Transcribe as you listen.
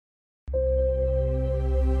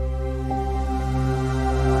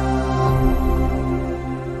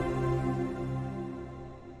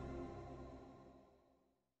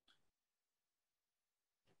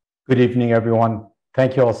Good evening, everyone.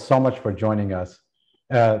 Thank you all so much for joining us.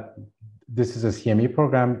 This is a CME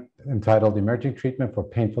program entitled Emerging Treatment for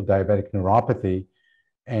Painful Diabetic Neuropathy.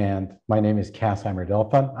 And my name is Cass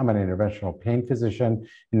Heimer-Delphin. I'm an interventional pain physician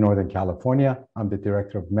in Northern California. I'm the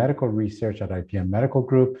Director of Medical Research at IPM Medical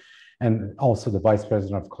Group and also the Vice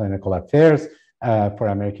President of Clinical Affairs for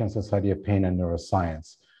American Society of Pain and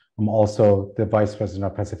Neuroscience. I'm also the Vice President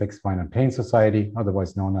of Pacific Spine and Pain Society,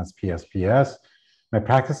 otherwise known as PSPS. My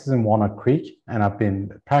practice is in Walnut Creek, and I've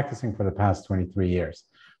been practicing for the past 23 years.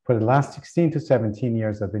 For the last 16 to 17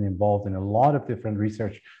 years, I've been involved in a lot of different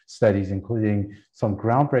research studies, including some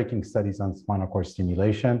groundbreaking studies on spinal cord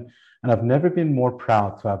stimulation. And I've never been more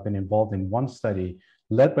proud to have been involved in one study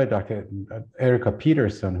led by Dr. Erica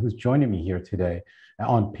Peterson, who's joining me here today,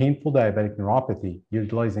 on painful diabetic neuropathy,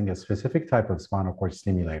 utilizing a specific type of spinal cord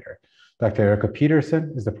stimulator. Dr. Erica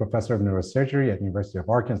Peterson is the professor of neurosurgery at the University of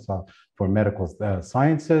Arkansas for Medical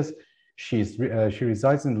Sciences. She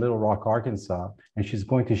resides in Little Rock, Arkansas, and she's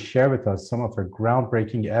going to share with us some of her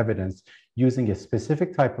groundbreaking evidence using a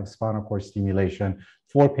specific type of spinal cord stimulation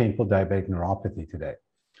for painful diabetic neuropathy today.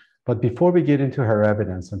 But before we get into her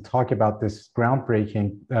evidence and talk about this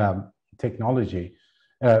groundbreaking technology,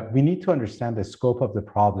 we need to understand the scope of the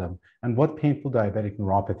problem and what painful diabetic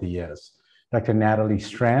neuropathy is. Dr. Natalie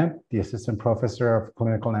Strand, the Assistant Professor of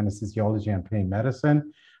Clinical Anesthesiology and Pain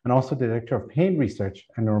Medicine, and also Director of Pain Research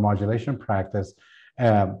and Neuromodulation Practice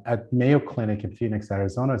at Mayo Clinic in Phoenix,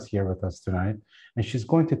 Arizona, is here with us tonight. And she's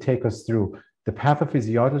going to take us through the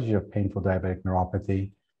pathophysiology of painful diabetic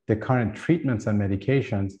neuropathy, the current treatments and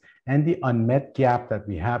medications, and the unmet gap that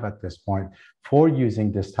we have at this point for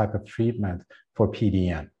using this type of treatment for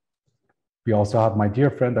PDN. We also have my dear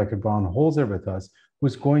friend, Dr. Brian Holzer, with us,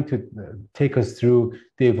 who's going to take us through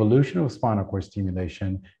the evolution of spinal cord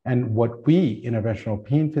stimulation and what we interventional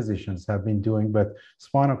pain physicians have been doing with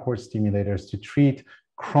spinal cord stimulators to treat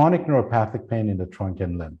chronic neuropathic pain in the trunk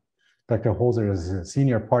and limb. Dr. Holzer is a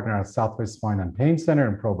senior partner at Southwest Spine and Pain Center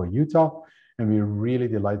in Provo, Utah, and we're really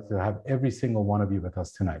delighted to have every single one of you with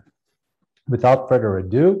us tonight. Without further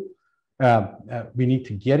ado, we need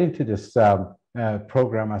to get into this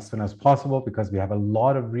program as soon as possible because we have a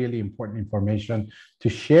lot of really important information to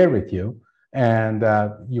share with you. And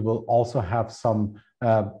you will also have some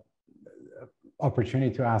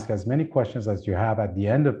opportunity to ask as many questions as you have at the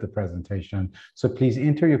end of the presentation. So please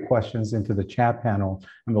enter your questions into the chat panel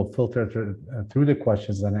and we'll filter through the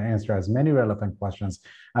questions and answer as many relevant questions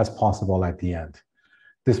as possible at the end.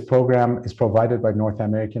 This program is provided by North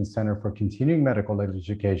American Center for Continuing Medical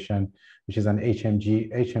Education, which is an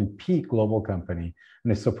HMP global company,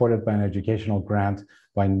 and is supported by an educational grant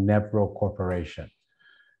by Nevro Corporation.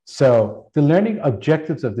 So the learning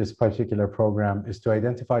objectives of this particular program is to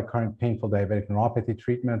identify current painful diabetic neuropathy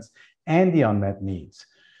treatments and the unmet needs.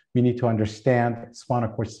 We need to understand spinal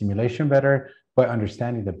cord stimulation better by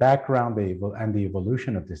understanding the background and the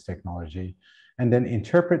evolution of this technology, and then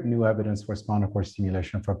interpret new evidence for spinal cord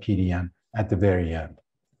stimulation for PDN at the very end.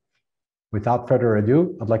 Without further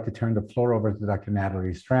ado, I'd like to turn the floor over to Dr.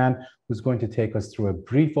 Natalie Strand, who's going to take us through a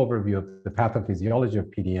brief overview of the pathophysiology of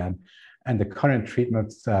PDN and the current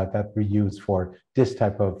treatments that we use for this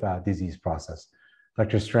type of disease process.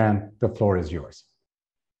 Dr. Strand, the floor is yours.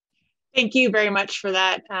 Thank you very much for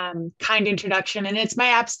that kind introduction. And it's my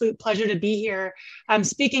absolute pleasure to be here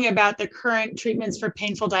speaking about the current treatments for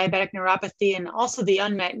painful diabetic neuropathy and also the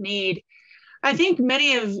unmet need. I think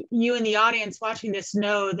many of you in the audience watching this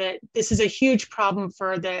know that this is a huge problem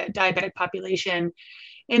for the diabetic population.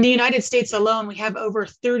 In the United States alone, we have over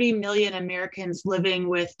 30 million Americans living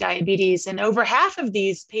with diabetes, and over half of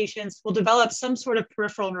these patients will develop some sort of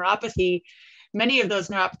peripheral neuropathy, many of those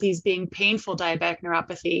neuropathies being painful diabetic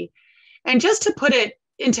neuropathy. And just to put it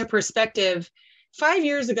into perspective, 5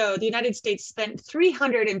 years ago, the United States spent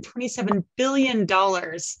 $327 billion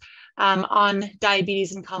on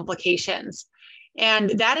diabetes and complications. And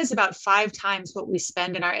that is about 5 times what we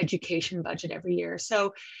spend in our education budget every year.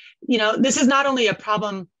 So, you know, this is not only a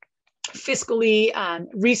problem fiscally,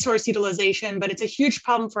 resource utilization, but it's a huge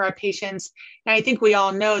problem for our patients. And I think we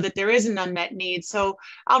all know that there is an unmet need. So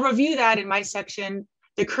I'll review that in my section,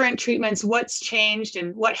 the current treatments, what's changed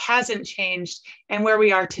and what hasn't changed, and where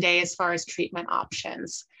we are today as far as treatment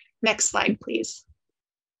options. Next slide, please.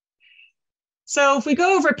 So if we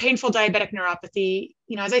go over painful diabetic neuropathy,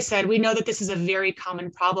 you know, as I said, we know that this is a very common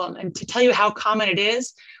problem. And to tell you how common it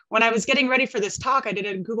is, when I was getting ready for this talk, I did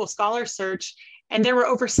a Google Scholar search, and there were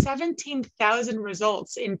over 17,000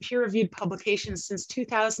 results in peer-reviewed publications since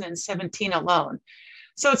 2017 alone.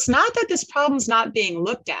 So it's not that this problem's not being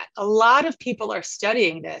looked at. A lot of people are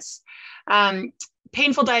studying this.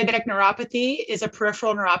 Painful diabetic neuropathy is a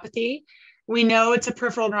peripheral neuropathy. We know it's a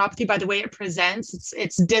peripheral neuropathy by the way it presents.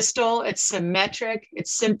 It's distal, it's symmetric,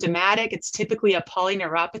 it's symptomatic, it's typically a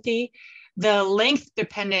polyneuropathy. The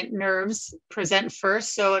length-dependent nerves present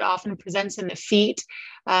first, so it often presents in the feet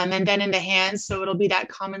and then in the hands, so it'll be that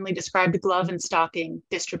commonly described glove and stocking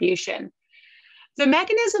distribution. The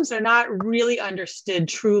mechanisms are not really understood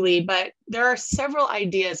truly, but there are several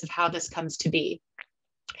ideas of how this comes to be.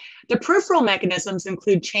 The peripheral mechanisms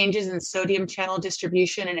include changes in sodium channel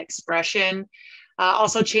distribution and expression,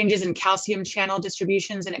 also changes in calcium channel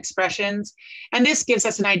distributions and expressions. And this gives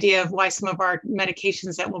us an idea of why some of our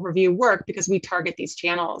medications that we'll review work, because we target these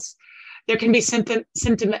channels. There can be sympathetic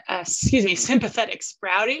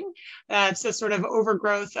sprouting, so sort of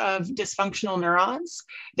overgrowth of dysfunctional neurons.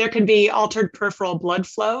 There can be altered peripheral blood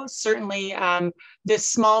flow. Certainly, the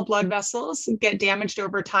small blood vessels get damaged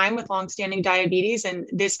over time with longstanding diabetes, and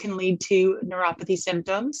this can lead to neuropathy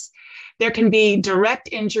symptoms. There can be direct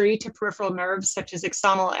injury to peripheral nerves, such as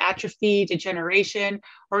axonal atrophy, degeneration,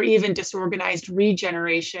 or even disorganized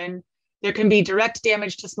regeneration. There can be direct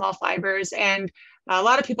damage to small fibers, and a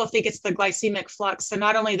lot of people think it's the glycemic flux. So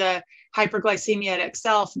not only the hyperglycemia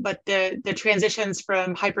itself, but the transitions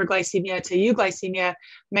from hyperglycemia to euglycemia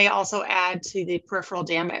may also add to the peripheral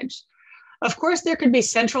damage. Of course, there could be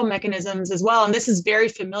central mechanisms as well, and this is very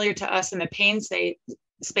familiar to us in the pain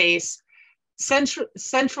space. Central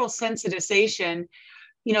sensitization,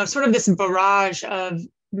 sort of this barrage of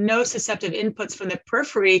nociceptive inputs from the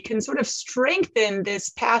periphery can sort of strengthen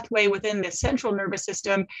this pathway within the central nervous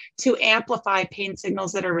system to amplify pain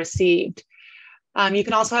signals that are received. You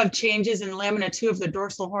can also have changes in lamina 2 of the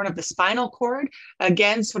dorsal horn of the spinal cord,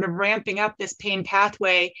 again, sort of ramping up this pain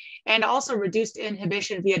pathway, and also reduced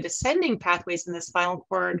inhibition via descending pathways in the spinal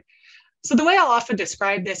cord. So the way I'll often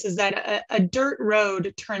describe this is that a dirt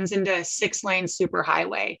road turns into a 6-lane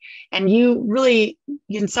superhighway, and you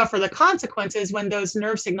can suffer the consequences when those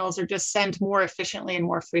nerve signals are just sent more efficiently and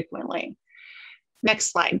more frequently.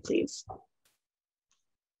 Next slide, please.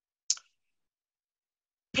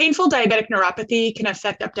 Painful diabetic neuropathy can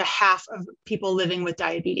affect up to half of people living with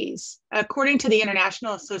diabetes. According to the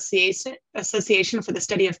International Association for the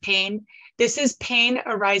Study of Pain, this is pain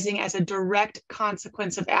arising as a direct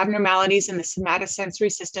consequence of abnormalities in the somatosensory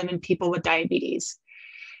system in people with diabetes.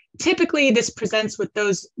 Typically, this presents with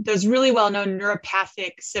those really well-known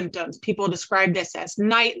neuropathic symptoms. People describe this as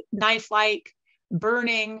knife-like,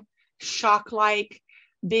 burning, shock-like,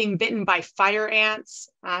 being bitten by fire ants.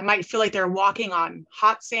 Might feel like they're walking on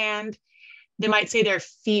hot sand. They might say their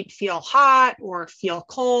feet feel hot or feel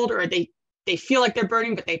cold, or they feel like they're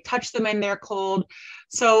burning, but they touch them and they're cold.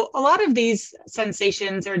 So a lot of these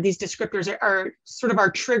sensations or these descriptors are sort of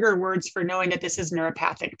our trigger words for knowing that this is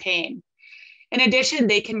neuropathic pain. In addition,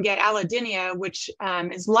 they can get allodynia, which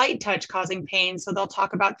is light touch causing pain. So they'll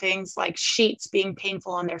talk about things like sheets being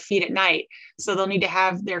painful on their feet at night. So they'll need to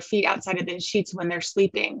have their feet outside of the sheets when they're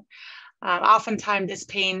sleeping. Oftentimes, this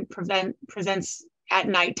pain presents at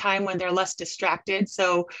nighttime when they're less distracted.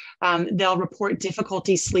 So they'll report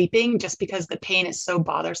difficulty sleeping just because the pain is so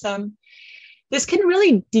bothersome. This can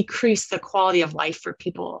really decrease the quality of life for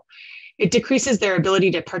people. It decreases their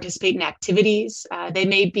ability to participate in activities. They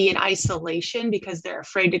may be in isolation because they're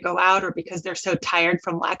afraid to go out or because they're so tired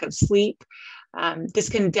from lack of sleep. This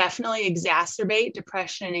can definitely exacerbate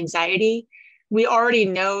depression and anxiety. We already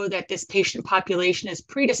know that this patient population is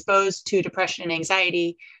predisposed to depression and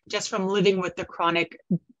anxiety just from living with the chronic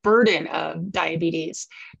burden of diabetes.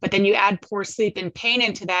 But then you add poor sleep and pain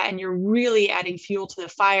into that, and you're really adding fuel to the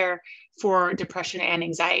fire for depression and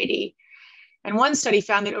anxiety. And one study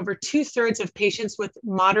found that over 2/3 of patients with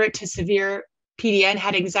moderate to severe PDN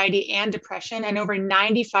had anxiety and depression, and over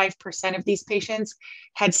 95% of these patients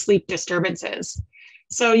had sleep disturbances.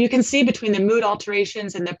 So you can see between the mood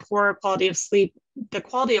alterations and the poor quality of sleep, the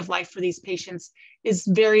quality of life for these patients is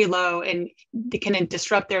very low, and it can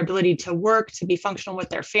disrupt their ability to work, to be functional with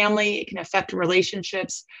their family. It can affect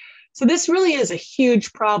relationships. So this really is a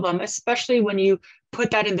huge problem, especially when you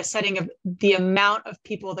put that in the setting of the amount of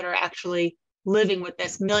people that are actually living with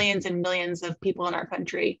this, millions and millions of people in our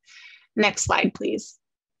country. Next slide, please.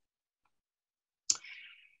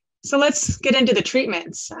 So let's get into the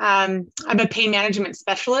treatments. I'm a pain management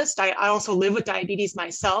specialist. I also live with diabetes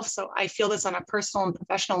myself, so I feel this on a personal and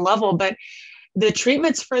professional level, but the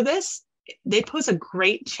treatments for this, they pose a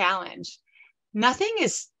great challenge. Nothing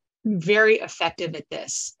is very effective at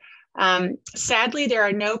this. Sadly, there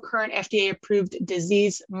are no current FDA-approved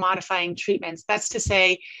disease-modifying treatments. That's to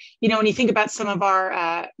say, when you think about some of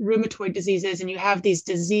our rheumatoid diseases and you have these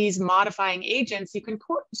disease-modifying agents, you can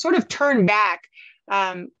sort of turn back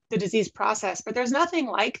the disease process, but there's nothing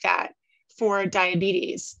like that for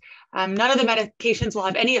diabetes. None of the medications will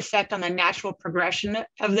have any effect on the natural progression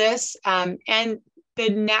of this. And the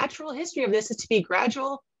natural history of this is to be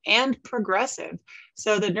gradual and progressive.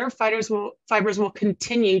 So the nerve fibers will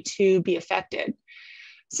continue to be affected.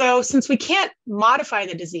 So since we can't modify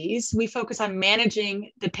the disease, we focus on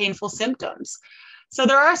managing the painful symptoms. So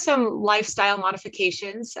there are some lifestyle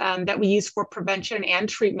modifications that we use for prevention and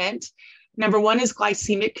treatment. Number one is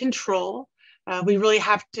glycemic control. We really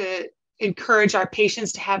have to encourage our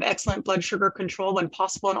patients to have excellent blood sugar control when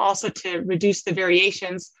possible, and also to reduce the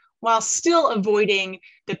variations while still avoiding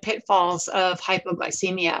the pitfalls of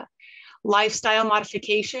hypoglycemia. Lifestyle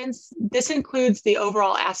modifications, this includes the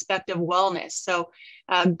overall aspect of wellness. So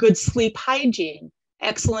good sleep hygiene,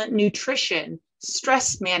 excellent nutrition,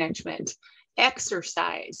 stress management,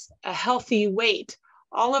 exercise, a healthy weight.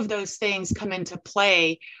 All of those things come into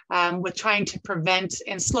play with trying to prevent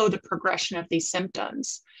and slow the progression of these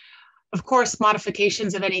symptoms. Of course,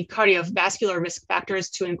 modifications of any cardiovascular risk factors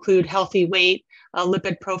to include healthy weight, a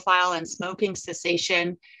lipid profile, and smoking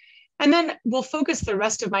cessation. And then we'll focus the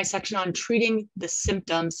rest of my section on treating the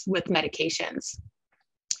symptoms with medications.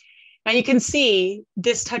 Now you can see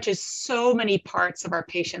this touches so many parts of our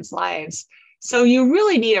patients' lives. So you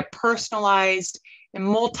really need a personalized and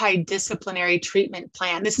multidisciplinary treatment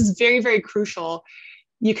plan. This is very, very crucial.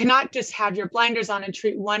 You cannot just have your blinders on and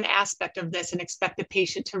treat one aspect of this and expect the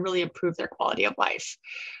patient to really improve their quality of life.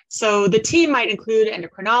 So the team might include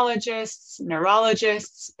endocrinologists,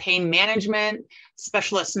 neurologists, pain management,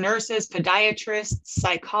 specialist nurses, podiatrists,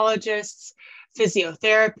 psychologists,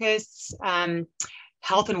 physiotherapists,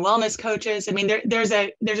 health and wellness coaches. I mean, there's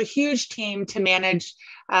a huge team to manage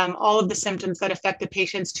all of the symptoms that affect the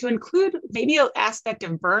patients, to include maybe an aspect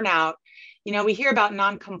of burnout. You know, we hear about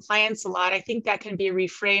non-compliance a lot. I think that can be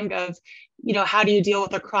reframed of, you know, how do you deal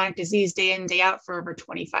with a chronic disease day in, day out for over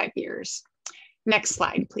 25 years? Next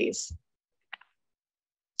slide, please.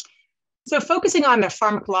 So focusing on the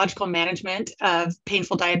pharmacological management of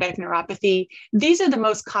painful diabetic neuropathy, these are the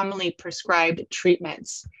most commonly prescribed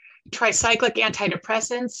treatments. Tricyclic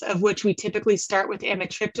antidepressants, of which we typically start with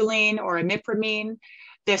amitriptyline or imipramine,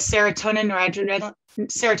 the serotonin noradrenaline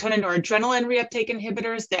reuptake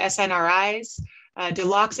inhibitors, the SNRIs,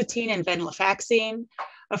 duloxetine and venlafaxine.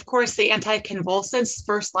 Of course, the anticonvulsants,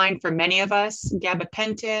 first line for many of us,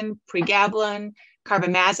 gabapentin, pregabalin,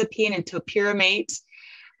 carbamazepine, and topiramate.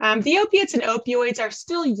 The opiates and opioids are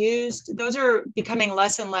still used. Those are becoming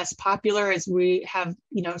less and less popular as we have,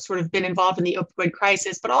 you know, sort of been involved in the opioid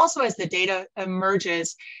crisis, but also as the data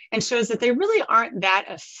emerges and shows that they really aren't that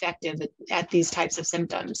effective at these types of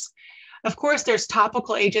symptoms. Of course, there's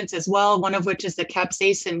topical agents as well, one of which is the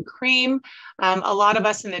capsaicin cream. A lot of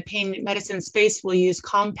us in the pain medicine space will use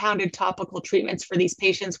compounded topical treatments for these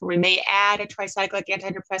patients, where we may add a tricyclic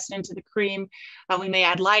antidepressant into the cream. We may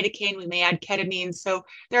add lidocaine, we may add ketamine. So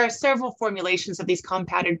there are several formulations of these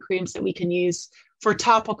compounded creams that we can use for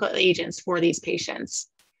topical agents for these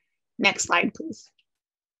patients. Next slide, please.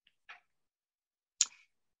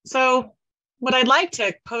 So what I'd like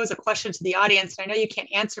to pose a question to the audience, and I know you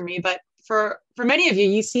can't answer me, but for many of you,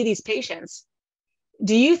 you see these patients.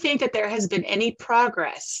 Do you think that there has been any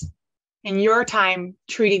progress in your time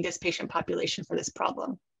treating this patient population for this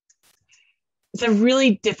problem? It's a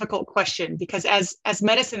really difficult question, because as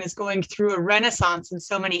medicine is going through a renaissance in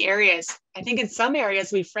so many areas, I think in some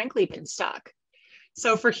areas we've frankly been stuck.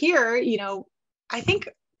 So for here, you know, I think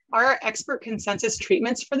our expert consensus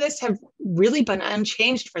treatments for this have really been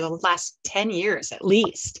unchanged for the last 10 years at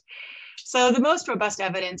least. So the most robust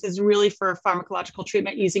evidence is really for pharmacological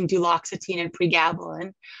treatment using duloxetine and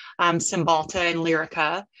pregabalin, Cymbalta and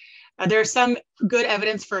Lyrica. There's some good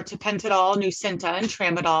evidence for tapentadol, Nucynta, and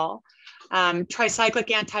tramadol. Tricyclic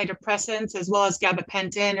antidepressants as well as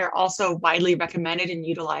gabapentin are also widely recommended and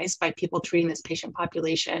utilized by people treating this patient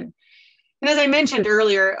population. And as I mentioned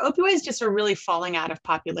earlier, opioids just are really falling out of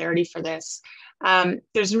popularity for this.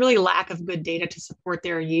 There's really lack of good data to support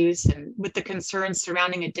their use, and with the concerns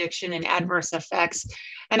surrounding addiction and adverse effects,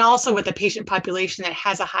 and also with the patient population that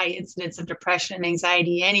has a high incidence of depression and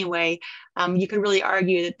anxiety anyway, you could really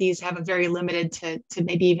argue that these have a very limited to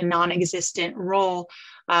maybe even non-existent role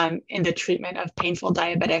in the treatment of painful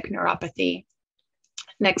diabetic neuropathy.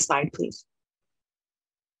 Next slide, please.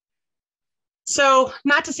 So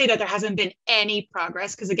not to say that there hasn't been any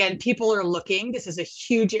progress, because again, people are looking. This is a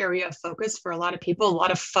huge area of focus for a lot of people. A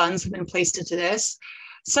lot of funds have been placed into this.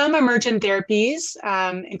 Some emergent therapies,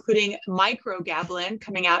 including microgabalin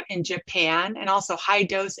coming out in Japan, and also high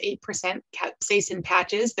dose 8% capsaicin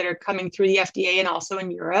patches that are coming through the FDA and also in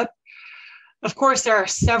Europe. Of course, there are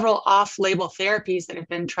several off-label therapies that have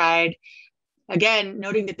been tried. Again,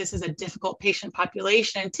 noting that this is a difficult patient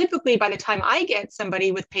population. Typically, by the time I get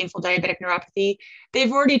somebody with painful diabetic neuropathy,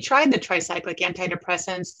 they've already tried the tricyclic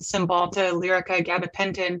antidepressants, the Cymbalta, Lyrica,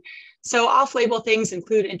 gabapentin. So off-label things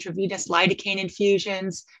include intravenous lidocaine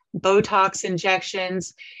infusions, Botox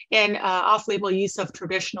injections, and off-label use of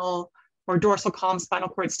traditional or dorsal column spinal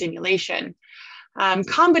cord stimulation.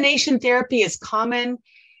 Combination therapy is common.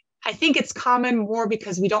 I think it's common more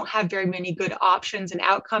because we don't have very many good options and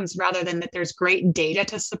outcomes rather than that there's great data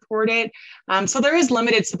to support it. So there is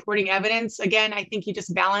limited supporting evidence. Again, I think you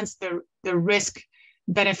just balance the risk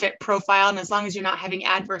benefit profile. And as long as you're not having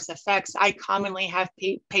adverse effects, I commonly have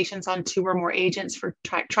patients on 2 or more agents for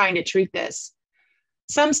trying to treat this.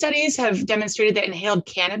 Some studies have demonstrated that inhaled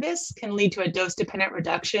cannabis can lead to a dose-dependent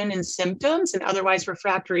reduction in symptoms and otherwise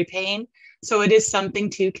refractory pain. So it is something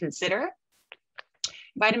to consider.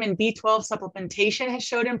 Vitamin B12 supplementation has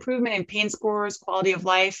showed improvement in pain scores, quality of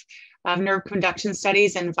life, nerve conduction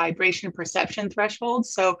studies, and vibration perception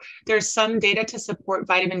thresholds. So there's some data to support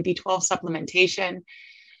vitamin B12 supplementation.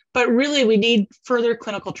 But really, we need further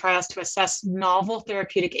clinical trials to assess novel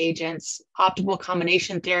therapeutic agents, optimal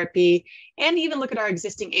combination therapy, and even look at our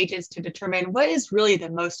existing agents to determine what is really the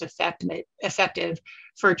most effective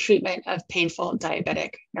for treatment of painful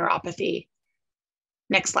diabetic neuropathy.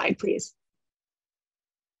 Next slide, please.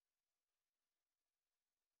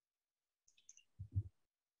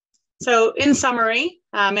 So in summary,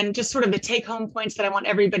 and just sort of the take-home points that I want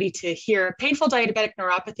everybody to hear, painful diabetic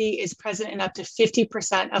neuropathy is present in up to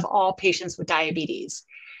 50% of all patients with diabetes.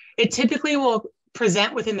 It typically will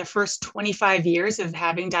present within the first 25 years of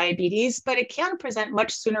having diabetes, but it can present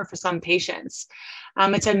much sooner for some patients.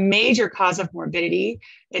 It's a major cause of morbidity.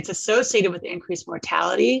 It's associated with increased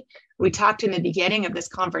mortality. We talked in the beginning of this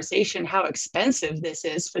conversation how expensive this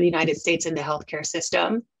is for the United States and the healthcare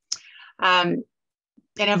system.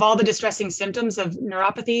 And of all the distressing symptoms of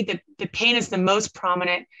neuropathy, the pain is the most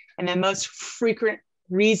prominent and the most frequent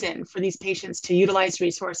reason for these patients to utilize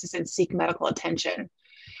resources and seek medical attention.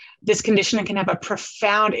 This condition can have a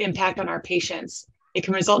profound impact on our patients. It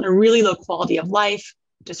can result in a really low quality of life,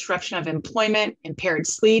 disruption of employment, impaired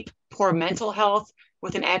sleep, poor mental health,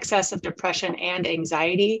 with an excess of depression and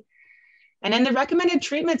anxiety. And then the recommended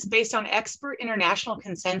treatments based on expert international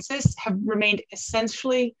consensus have remained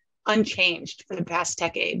essentially unchanged for the past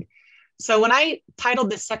decade. So when I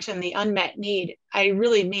titled this section, The Unmet Need, I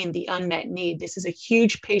really mean the unmet need. This is a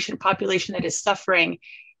huge patient population that is suffering,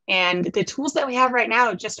 and the tools that we have right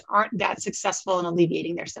now just aren't that successful in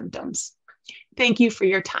alleviating their symptoms. Thank you for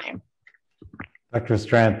your time. Dr.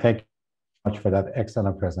 Strand, thank you so much for that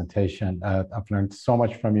excellent presentation. I've learned so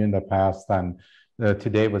much from you in the past, and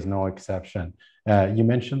today was no exception. You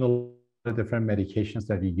mentioned the different medications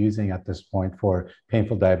that you're using at this point for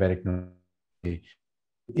painful diabetic neuropathy.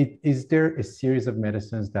 Is there a series of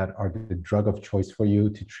medicines that are the drug of choice for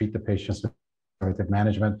you to treat the patients with preventive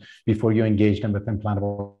management before you engage them with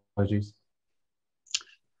implantable technologies?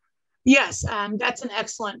 Yes, that's an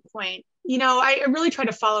excellent point. You know, I really try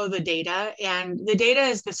to follow the data, and the data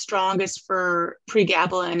is the strongest for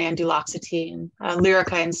pregabalin and duloxetine,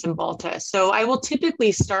 Lyrica and Cymbalta. So I will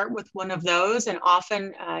typically start with one of those and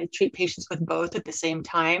often treat patients with both at the same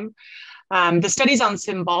time. The studies on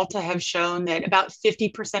Cymbalta have shown that about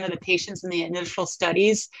 50% of the patients in the initial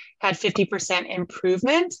studies had 50%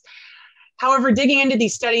 improvement. However, digging into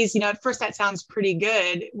these studies, you know, at first that sounds pretty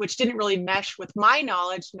good, which didn't really mesh with my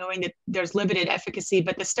knowledge, knowing that there's limited efficacy,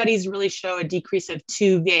 but the studies really show a decrease of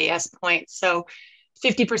 2 VAS points. So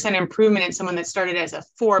 50% improvement in someone that started as a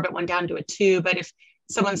 4 but went down to a 2. But if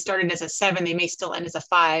someone started as a 7, they may still end as a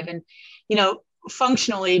 5. And, you know,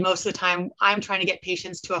 functionally, most of the time, I'm trying to get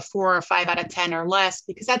patients to a 4 or 5 out of 10 or less,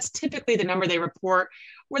 because that's typically the number they report,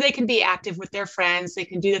 where they can be active with their friends, they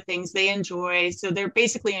can do the things they enjoy. So they're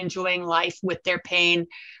basically enjoying life with their pain.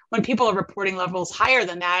 When people are reporting levels higher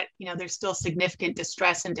than that, you know, there's still significant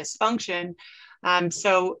distress and dysfunction.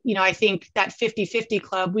 So, you know, I think that 50-50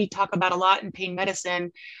 club we talk about a lot in pain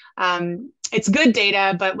medicine. It's good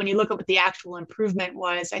data, but when you look at what the actual improvement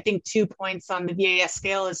was, I think 2 points on the VAS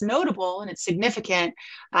scale is notable and it's significant,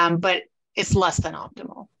 but it's less than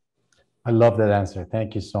optimal. I love that answer.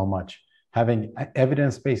 Thank you so much. Having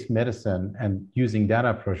evidence-based medicine and using that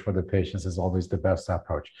approach for the patients is always the best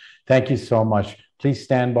approach. Thank you so much. Please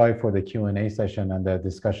stand by for the Q&A session and the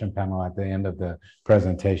discussion panel at the end of the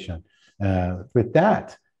presentation. With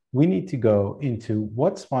that, we need to go into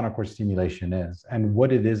what spinal cord stimulation is and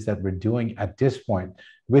what it is that we're doing at this point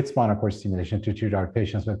with spinal cord stimulation to treat our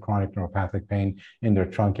patients with chronic neuropathic pain in their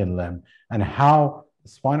trunk and limb, and how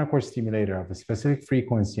spinal cord stimulator of a specific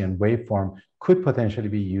frequency and waveform could potentially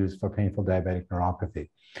be used for painful diabetic neuropathy.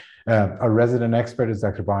 Our resident expert is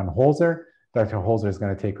Dr. Brian Holzer. Dr. Holzer is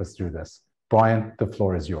going to take us through this. Brian, the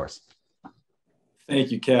floor is yours.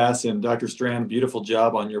 Thank you, Cass, and Dr. Strand, beautiful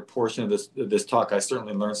job on your portion of this talk. I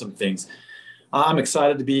certainly learned some things. I'm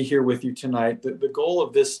excited to be here with you tonight. The goal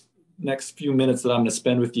of this next few minutes that I'm going to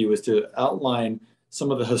spend with you is to outline some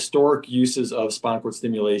of the historic uses of spinal cord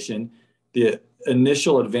stimulation, the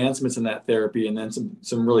initial advancements in that therapy, and then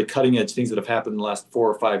some really cutting edge things that have happened in the last 4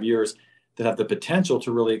 or 5 years that have the potential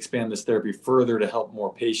to really expand this therapy further to help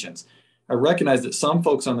more patients. I recognize that some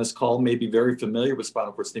folks on this call may be very familiar with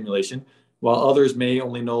spinal cord stimulation, while others may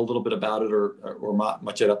only know a little bit about it or not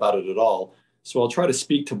much about it at all. So I'll try to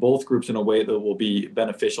speak to both groups in a way that will be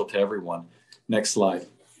beneficial to everyone. Next slide.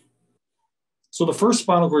 So the first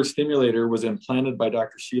spinal cord stimulator was implanted by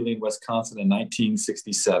Dr. Shealy in Wisconsin in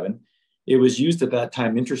 1967. It was used at that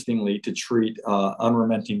time, interestingly, to treat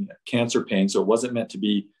unremitting cancer pain. So it wasn't meant to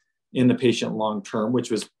be in the patient long term, which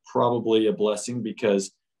was probably a blessing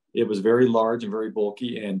because it was very large and very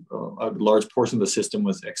bulky, and a large portion of the system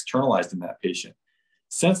was externalized in that patient.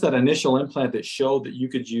 Since that initial implant that showed that you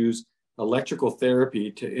could use electrical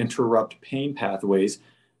therapy to interrupt pain pathways,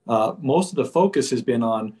 most of the focus has been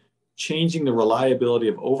on changing the reliability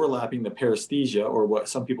of overlapping the paresthesia, or what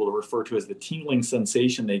some people refer to as the tingling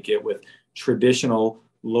sensation they get with traditional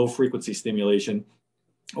low frequency stimulation,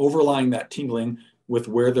 overlying that tingling with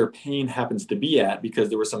where their pain happens to be at, because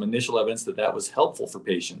there was some initial evidence that that was helpful for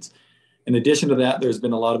patients. In addition to that, there's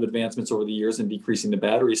been a lot of advancements over the years in decreasing the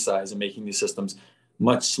battery size and making these systems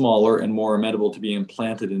much smaller and more amenable to being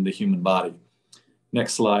implanted in the human body.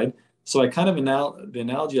 Next slide. So the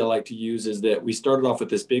analogy I like to use is that we started off with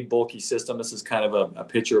this big bulky system. This is kind of a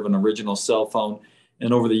picture of an original cell phone.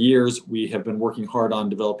 And over the years, we have been working hard on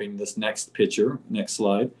developing this next picture, next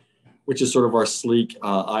slide, which is sort of our sleek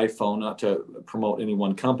iPhone, not to promote any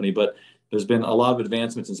one company, but there's been a lot of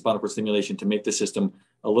advancements in spinal cord stimulation to make the system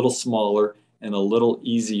a little smaller and a little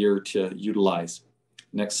easier to utilize.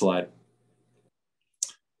 Next slide.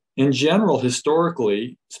 In general,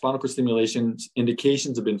 historically, spinal cord stimulation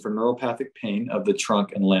indications have been for neuropathic pain of the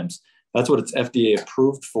trunk and limbs. That's what it's FDA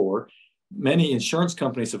approved for. Many insurance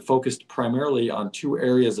companies have focused primarily on 2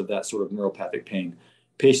 areas of that sort of neuropathic pain.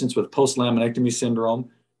 Patients with post-laminectomy syndrome,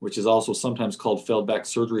 which is also sometimes called failed back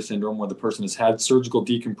surgery syndrome, where the person has had surgical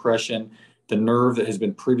decompression, the nerve that has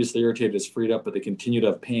been previously irritated is freed up, but they continue to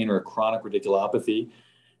have pain or a chronic radiculopathy.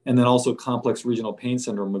 And then also complex regional pain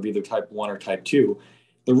syndrome of either type 1 or type 2.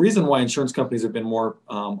 The reason why insurance companies have been more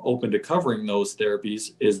open to covering those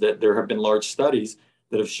therapies is that there have been large studies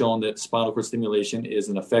that have shown that spinal cord stimulation is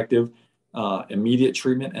an effective immediate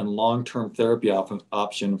treatment and long-term therapy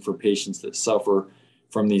option for patients that suffer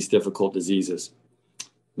from these difficult diseases.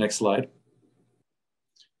 Next slide.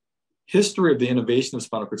 History of the innovation of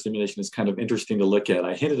spinal cord stimulation is kind of interesting to look at.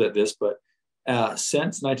 I hinted at this, but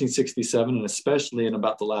since 1967, and especially in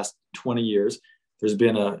about the last 20 years, there's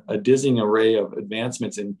been a dizzying array of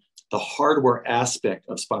advancements in the hardware aspect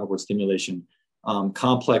of spinal cord stimulation,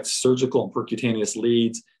 complex surgical and percutaneous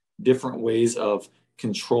leads, different ways of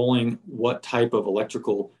controlling what type of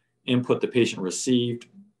electrical input the patient received,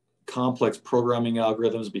 complex programming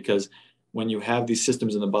algorithms, because when you have these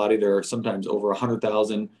systems in the body, there are sometimes over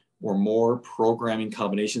 100,000 or more programming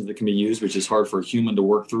combinations that can be used, which is hard for a human to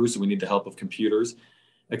work through, so we need the help of computers.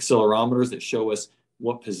 Accelerometers that show us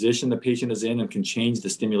what position the patient is in and can change the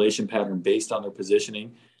stimulation pattern based on their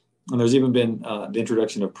positioning. And there's even been the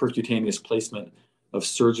introduction of percutaneous placement of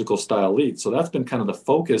surgical style leads. So that's been kind of the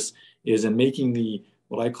focus, is in making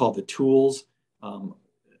what I call the tools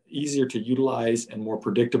easier to utilize and more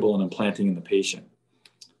predictable in implanting in the patient.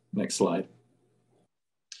 Next slide.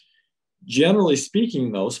 Generally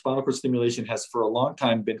speaking, though, spinal cord stimulation has for a long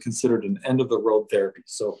time been considered an end-of-the-road therapy.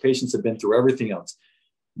 So patients have been through everything else.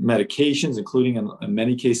 Medications, including in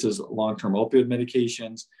many cases, long-term opioid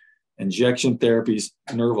medications, injection therapies,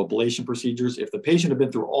 nerve ablation procedures. If the patient had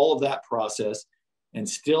been through all of that process and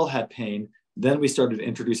still had pain, then we started to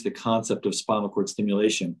introduce the concept of spinal cord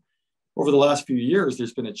stimulation. Over the last few years,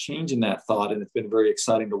 there's been a change in that thought, and it's been very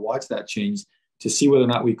exciting to watch that change, to see whether or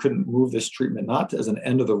not we couldn't move this treatment not as an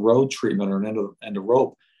end-of-the-road treatment or an end of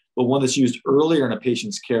rope, but one that's used earlier in a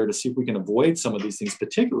patient's care to see if we can avoid some of these things,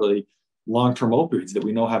 particularly long-term opioids that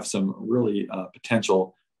we know have some really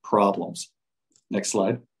potential problems. Next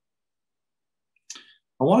slide.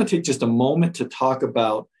 I want to take just a moment to talk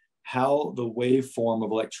about how the waveform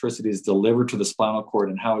of electricity is delivered to the spinal cord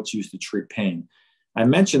and how it's used to treat pain. I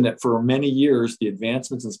mentioned that for many years, the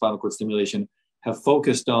advancements in spinal cord stimulation have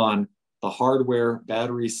focused on the hardware,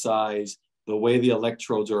 battery size, the way the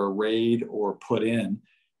electrodes are arrayed or put in,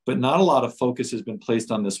 but not a lot of focus has been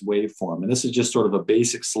placed on this waveform. And this is just sort of a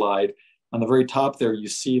basic slide. On the very top there, you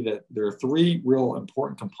see that there are three real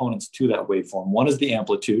important components to that waveform. One is the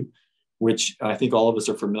amplitude, which I think all of us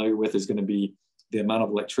are familiar with, is going to be the amount of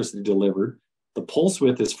electricity delivered. The pulse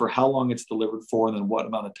width is for how long it's delivered for, and then what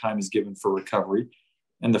amount of time is given for recovery.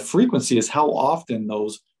 And the frequency is how often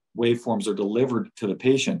those waveforms are delivered to the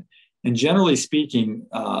patient. And generally speaking,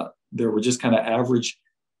 there were just kind of average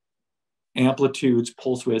amplitudes,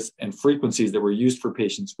 pulse widths, and frequencies that were used for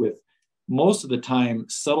patients, with most of the time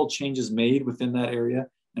subtle changes made within that area,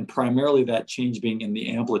 and primarily that change being in the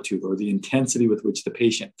amplitude or the intensity with which the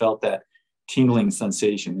patient felt that tingling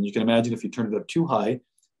sensation. And you can imagine if you turned it up too high,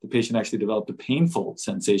 the patient actually developed a painful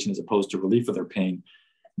sensation as opposed to relief of their pain.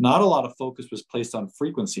 Not a lot of focus was placed on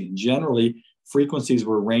frequency. And generally, frequencies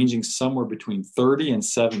were ranging somewhere between 30 and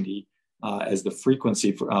 70 as the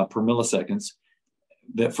frequency for, per milliseconds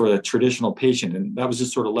that for a traditional patient. And that was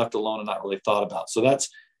just sort of left alone and not really thought about. So that's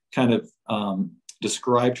kind of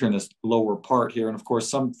described here in this lower part here. And of course,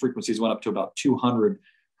 some frequencies went up to about 200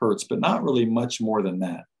 hertz, but not really much more than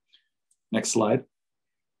that. Next slide.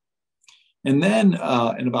 And then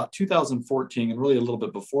in about 2014, and really a little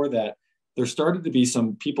bit before that, there started to be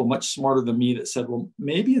some people much smarter than me that said, well,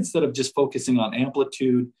 maybe instead of just focusing on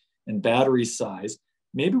amplitude and battery size,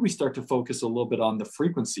 maybe we start to focus a little bit on the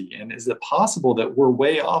frequency. And is it possible that we're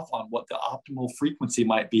way off on what the optimal frequency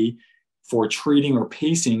might be for treating or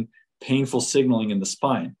pacing painful signaling in the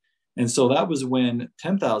spine? And so that was when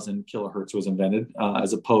 10,000 kilohertz was invented,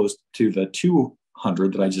 as opposed to the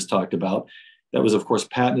 200 that I just talked about. That was, of course,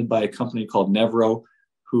 patented by a company called Nevro,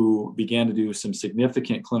 who began to do some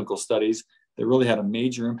significant clinical studies that really had a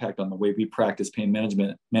major impact on the way we practice pain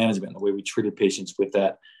management, the way we treated patients with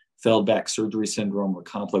that failed back surgery syndrome or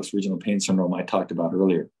complex regional pain syndrome I talked about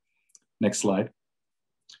earlier. Next slide.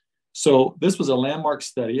 So this was a landmark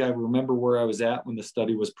study. I remember where I was at when the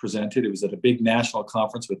study was presented. It was at a big national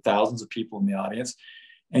conference with thousands of people in the audience.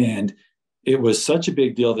 And it was such a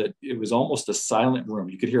big deal that it was almost a silent room.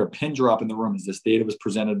 You could hear a pin drop in the room as this data was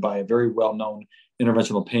presented by a very well-known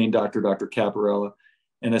interventional pain doctor, Dr. Caparella.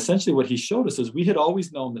 And essentially what he showed us is we had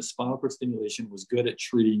always known that spinal cord stimulation was good at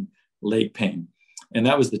treating leg pain. And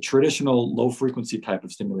that was the traditional low frequency type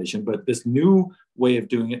of stimulation. But this new way of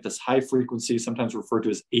doing it, this high frequency, sometimes referred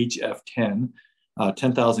to as HF10,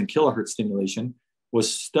 10,000 kilohertz stimulation,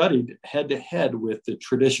 was studied head to head with the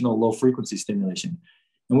traditional low frequency stimulation.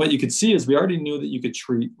 And what you could see is we already knew that you could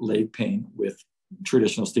treat leg pain with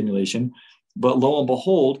traditional stimulation, but lo and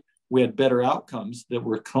behold, we had better outcomes that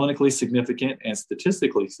were clinically significant and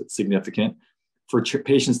statistically significant for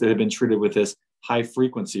patients that had been treated with this high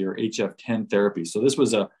frequency or HF10 therapy. So this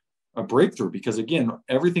was a breakthrough because, again,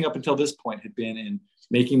 everything up until this point had been in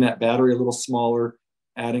making that battery a little smaller,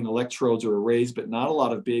 adding electrodes or arrays, but not a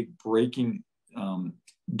lot of big breaking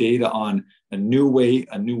data on a new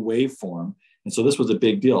waveform. And so this was a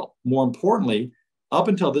big deal. More importantly, up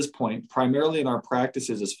until this point, primarily in our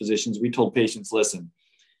practices as physicians, we told patients, listen,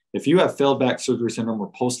 if you have failed back surgery syndrome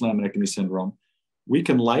or post-laminectomy syndrome, we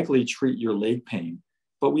can likely treat your leg pain,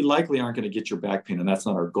 but we likely aren't going to get your back pain, and that's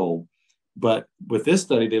not our goal. But with this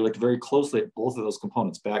study, they looked very closely at both of those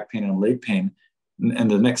components, back pain and leg pain.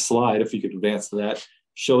 And the next slide, if you could advance to that,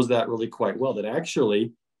 shows that really quite well, that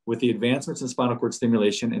actually with the advancements in spinal cord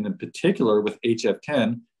stimulation, and in particular with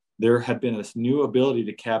HF10, there had been this new ability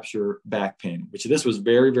to capture back pain, which this was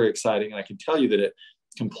very, very exciting. And I can tell you that it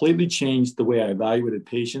completely changed the way I evaluated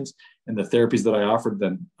patients and the therapies that I offered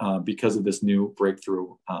them because of this new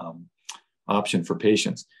breakthrough option for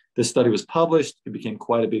patients. This study was published. It became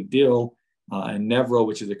quite a big deal. And Nevro,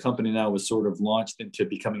 which is a company now, was sort of launched into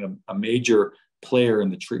becoming a major player in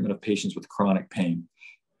the treatment of patients with chronic pain.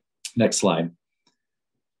 Next slide.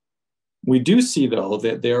 We do see, though,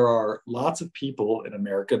 that there are lots of people in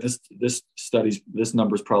America, this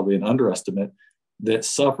number is probably an underestimate, that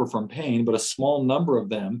suffer from pain, but a small number of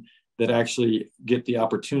them that actually get the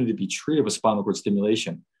opportunity to be treated with spinal cord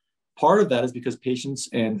stimulation. Part of that is because patients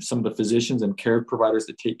and some of the physicians and care providers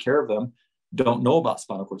that take care of them don't know about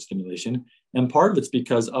spinal cord stimulation. And part of it's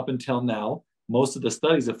because up until now, most of the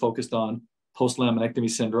studies have focused on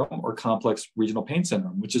post-laminectomy syndrome or complex regional pain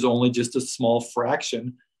syndrome, which is only just a small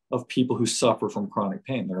fraction of people who suffer from chronic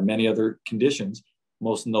pain. There are many other conditions,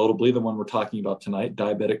 most notably the one we're talking about tonight,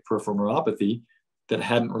 diabetic peripheral neuropathy, that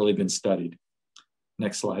hadn't really been studied.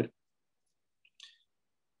 Next slide.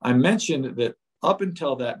 I mentioned that up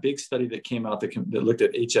until that big study that came out that looked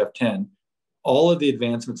at HF10, all of the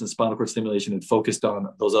advancements in spinal cord stimulation had focused on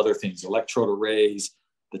those other things, electrode arrays,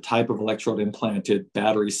 the type of electrode implanted,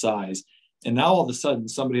 battery size. And now all of a sudden,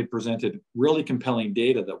 somebody had presented really compelling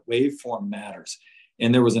data that waveform matters.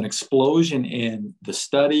 And there was an explosion in the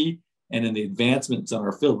study and in the advancements in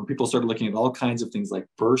our field, where people started looking at all kinds of things like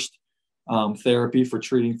burst therapy for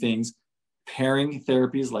treating things, pairing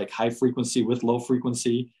therapies like high frequency with low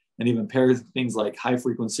frequency, and even pairing things like high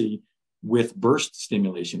frequency with burst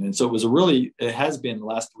stimulation. And so it has been the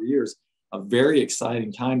last 3 years, a very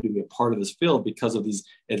exciting time to be a part of this field because of these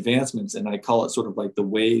advancements. And I call it sort of like the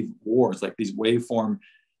wave wars, like these waveforms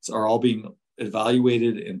are all being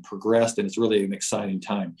evaluated and progressed, and it's really an exciting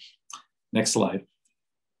time. Next slide.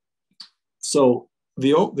 So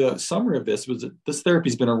the summary of this was that this therapy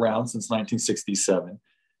has been around since 1967.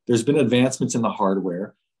 There's been advancements in the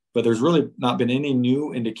hardware, but there's really not been any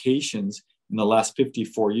new indications in the last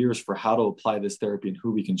 54 years for how to apply this therapy and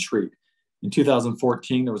who we can treat. In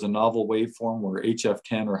 2014, there was a novel waveform where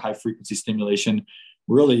HF10 or high frequency stimulation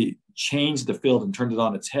really changed the field and turned it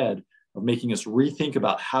on its head, of making us rethink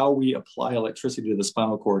about how we apply electricity to the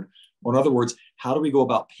spinal cord. Or in other words, how do we go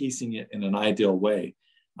about pacing it in an ideal way?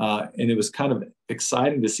 And it was kind of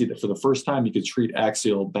exciting to see that for the first time, you could treat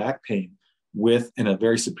axial back pain in a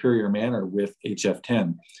very superior manner with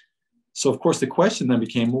HF10. So of course, the question then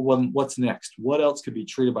became, well, what's next? What else could be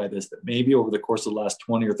treated by this that maybe over the course of the last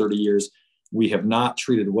 20 or 30 years, we have not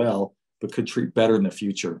treated well, but could treat better in the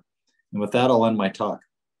future? And with that, I'll end my talk.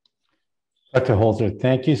 Dr. Holzer,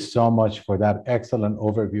 thank you so much for that excellent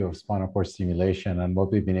overview of spinal cord stimulation and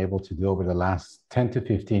what we've been able to do over the last 10 to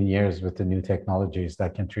 15 years with the new technologies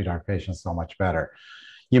that can treat our patients so much better.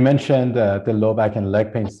 You mentioned the low back and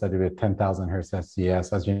leg pain study with 10,000 hertz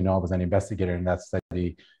SCS. As you know, I was an investigator in that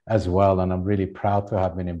study as well, and I'm really proud to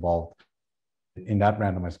have been involved in that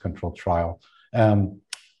randomized controlled trial.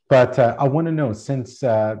 But I want to know, since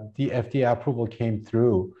the FDA approval came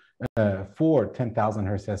through for 10,000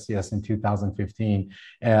 hertz SCS in 2015,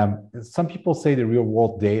 some people say the real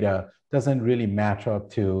world data doesn't really match up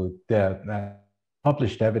to the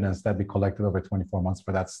published evidence that we collected over 24 months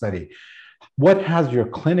for that study. What has your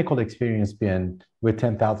clinical experience been with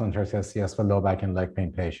 10,000 hertz SCS for low back and leg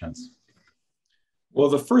pain patients? Well,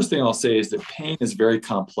 the first thing I'll say is that pain is very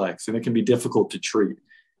complex and it can be difficult to treat.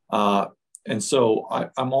 And so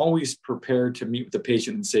I'm always prepared to meet with the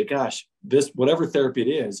patient and say, gosh, whatever therapy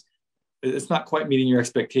it is, it's not quite meeting your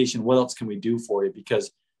expectation. What else can we do for you?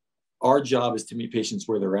 Because our job is to meet patients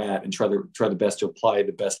where they're at and try the best to apply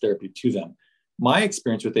the best therapy to them. My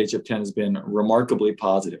experience with HF10 has been remarkably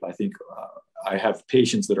positive. I think I have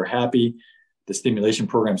patients that are happy. The stimulation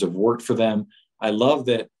programs have worked for them. I love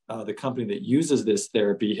that the company that uses this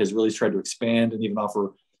therapy has really tried to expand and even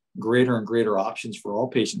offer greater and greater options for all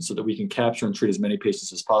patients so that we can capture and treat as many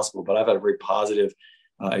patients as possible. But I've had a very positive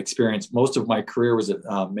experience. Most of my career was at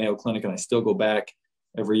Mayo Clinic, and I still go back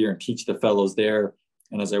every year and teach the fellows there.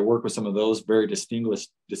 And as I work with some of those very distinguished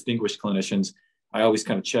clinicians, I always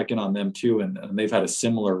kind of check in on them too, and they've had a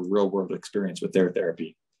similar real world experience with their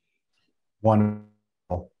therapy.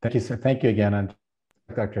 Wonderful. Thank you, sir. Thank you again. And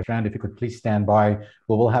Dr. Strand, if you could please stand by,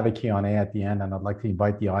 we will have a Q&A at the end, and I'd like to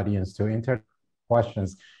invite the audience to enter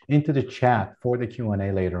questions into the chat for the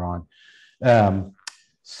Q&A later on.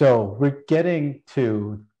 So we're getting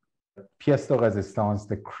to pièce de résistance,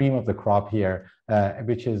 the cream of the crop here,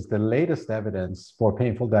 which is the latest evidence for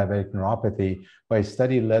painful diabetic neuropathy by a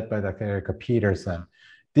study led by Dr. Erica Peterson.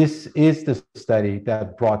 This is the study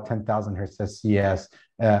that brought 10,000 hertz SCS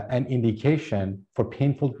an indication for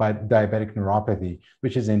painful diabetic neuropathy,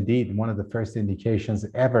 which is indeed one of the first indications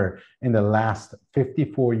ever in the last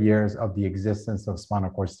 54 years of the existence of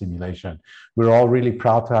spinal cord stimulation. We're all really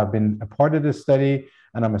proud to have been a part of this study,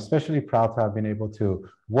 and I'm especially proud to have been able to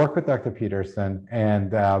work with Dr. Peterson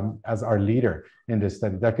and as our leader in this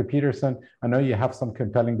study. Dr. Peterson, I know you have some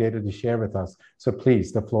compelling data to share with us, so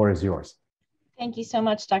please, the floor is yours. Thank you so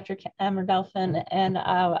much, Dr. Amerdelfin. And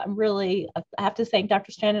I have to thank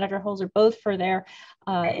Dr. Strand and Dr. Holzer both for their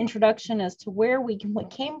introduction as to where we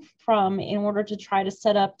came from in order to try to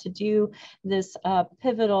set up to do this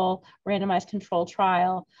pivotal randomized control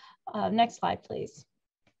trial. Next slide, please.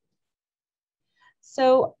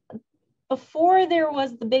 So before there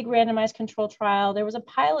was the big randomized control trial, there was a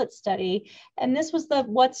pilot study, and this was the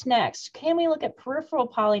what's next. Can we look at peripheral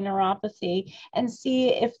polyneuropathy and see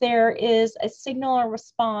if there is a signal or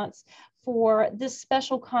response for this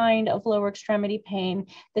special kind of lower extremity pain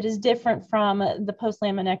that is different from the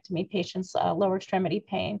post-laminectomy patient's lower extremity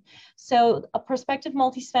pain. So a prospective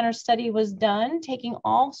multi-center study was done, taking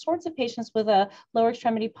all sorts of patients with a lower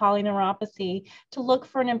extremity polyneuropathy to look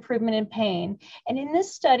for an improvement in pain. And in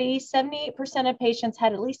this study, 78% of patients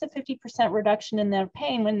had at least a 50% reduction in their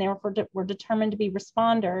pain when they were determined to be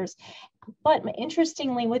responders. But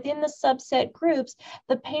interestingly, within the subset groups,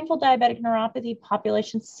 the painful diabetic neuropathy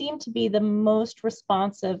population seemed to be the most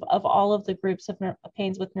responsive of all of the groups of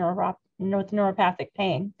pains with neuropathic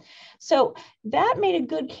pain. So that made a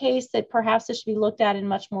good case that perhaps this should be looked at in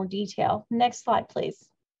much more detail. Next slide, please.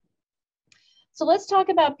 So let's talk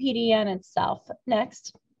about PDN itself.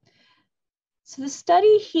 Next. So the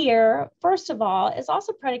study here, first of all, is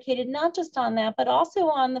also predicated not just on that, but also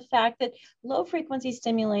on the fact that low frequency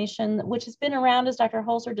stimulation, which has been around, as Dr.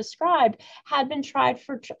 Holzer described, had been tried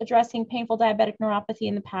for addressing painful diabetic neuropathy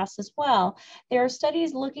in the past as well. There are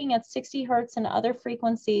studies looking at 60 hertz and other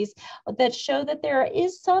frequencies that show that there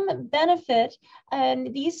is some benefit,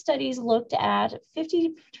 and these studies looked at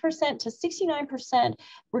 50% to 69%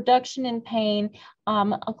 reduction in pain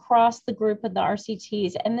across the group of the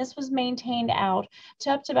RCTs, and this was maintained out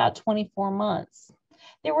to up to about 24 months.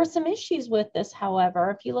 There were some issues with this, however.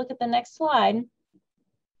 If you look at the next slide,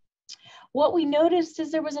 what we noticed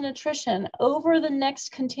is there was an attrition over the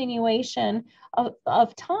next continuation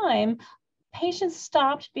of time. Patients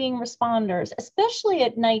stopped being responders, especially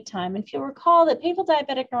at nighttime. And if you'll recall that painful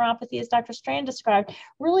diabetic neuropathy, as Dr. Strand described,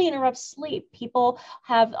 really interrupts sleep. People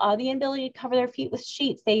have the inability to cover their feet with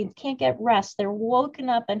sheets. They can't get rest. They're woken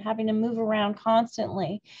up and having to move around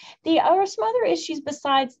constantly. There are some other issues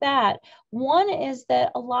besides that. One is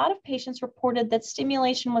that a lot of patients reported that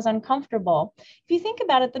stimulation was uncomfortable. If you think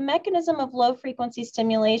about it, the mechanism of low frequency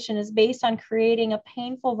stimulation is based on creating a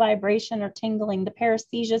painful vibration or tingling, the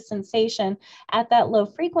paresthesia sensation at that low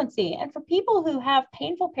frequency. And for people who have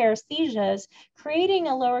painful paresthesias, creating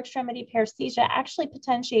a lower extremity paresthesia actually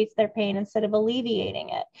potentiates their pain instead of alleviating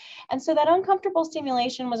it. And so that uncomfortable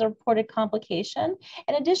stimulation was a reported complication.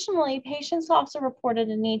 And additionally, patients also reported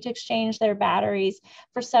a need to exchange their batteries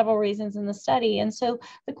for several reasons in the study. And so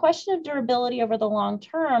the question of durability over the long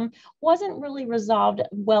term wasn't really resolved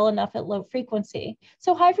well enough at low frequency.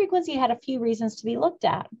 So high frequency had a few reasons to be looked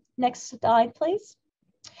at. Next slide, please.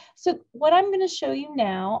 So what I'm going to show you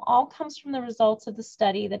now all comes from the results of the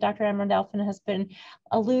study that Dr. Emerdelfin has been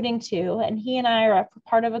alluding to. And he and I are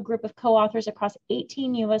part of a group of co-authors across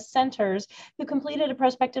 18 US centers who completed a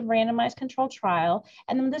prospective randomized controlled trial.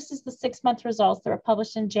 And then this is the 6-month results that were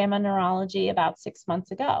published in JAMA Neurology about 6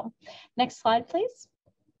 months ago. Next slide, please.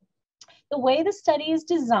 The way the study is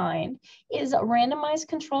designed is a randomized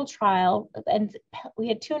controlled trial, and we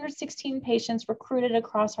had 216 patients recruited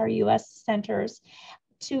across our US centers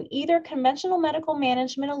to either conventional medical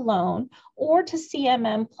management alone or to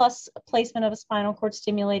CMM plus placement of a spinal cord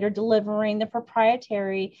stimulator delivering the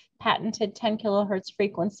proprietary patented 10 kilohertz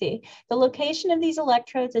frequency. The location of these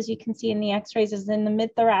electrodes, as you can see in the x-rays, is in the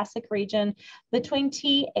mid-thoracic region between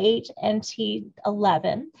T8 and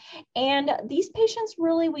T11. And these patients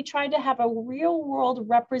really, we tried to have a real world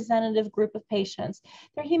representative group of patients.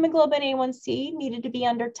 Their hemoglobin A1C needed to be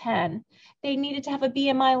under 10. They needed to have a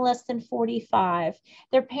BMI less than 45.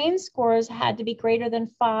 Their pain scores had to be greater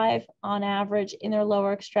than 5 on average in their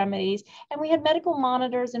lower extremities. And we had medical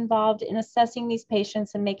monitors involved in assessing these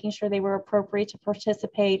patients and making sure they were appropriate to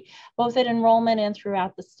participate both at enrollment and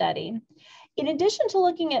throughout the study. In addition to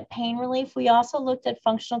looking at pain relief, we also looked at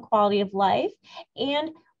functional quality of life. And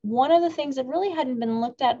one of the things that really hadn't been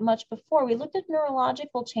looked at much before, we looked at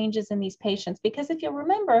neurological changes in these patients, because if you'll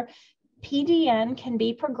remember, PDN can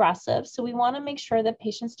be progressive, so we want to make sure that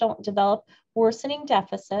patients don't develop worsening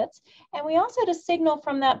deficits. And we also had a signal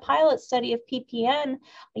from that pilot study of PPN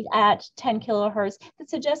at 10 kilohertz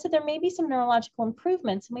that suggested there may be some neurological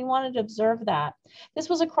improvements, and we wanted to observe that. This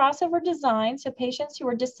was a crossover design, so patients who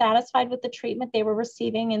were dissatisfied with the treatment they were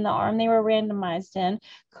receiving in the arm they were randomized in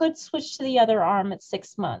could switch to the other arm at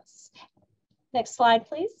 6 months. Next slide,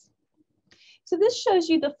 please. So this shows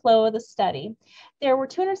you the flow of the study. There were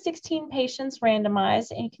 216 patients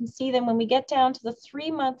randomized, and you can see that when we get down to the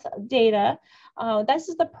 3-month data, this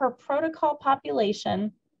is the per protocol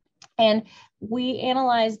population. And we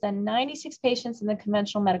analyzed the 96 patients in the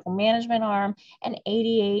conventional medical management arm and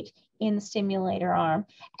 88 in the stimulator arm.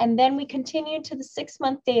 And then we continued to the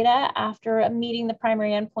 6-month data after meeting the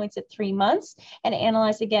primary endpoints at 3 months and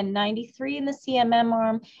analyzed again 93 in the CMM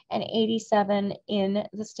arm and 87 in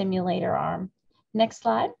the stimulator arm. Next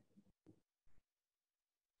slide.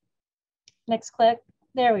 Next click.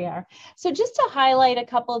 There we are. So just to highlight a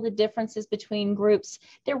couple of the differences between groups,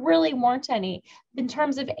 there really weren't any. In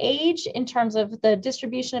terms of age, in terms of the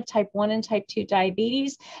distribution of type 1 and type 2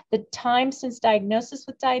 diabetes, the time since diagnosis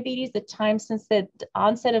with diabetes, the time since the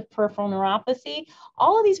onset of peripheral neuropathy,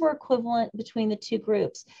 all of these were equivalent between the two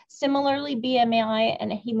groups. Similarly, BMI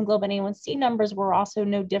and hemoglobin A1C numbers were also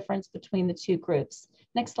no difference between the two groups.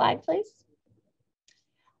 Next slide, please.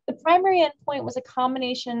 The primary endpoint was a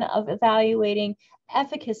combination of evaluating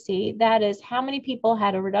efficacy, that is, how many people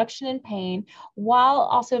had a reduction in pain, while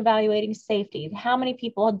also evaluating safety, how many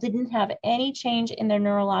people didn't have any change in their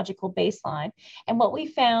neurological baseline. And what we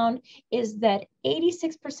found is that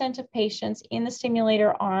 86% of patients in the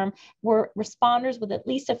stimulator arm were responders with at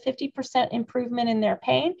least a 50% improvement in their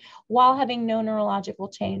pain while having no neurological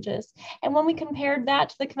changes. And when we compared that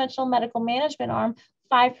to the conventional medical management arm,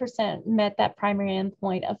 5% met that primary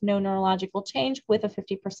endpoint of no neurological change with a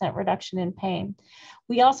 50% reduction in pain.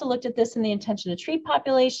 We also looked at this in the intention to treat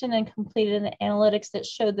population and completed an analytics that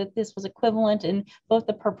showed that this was equivalent in both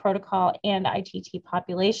the per protocol and ITT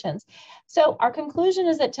populations. So our conclusion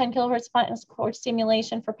is that 10 kilohertz spinal cord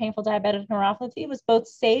stimulation for painful diabetic neuropathy was both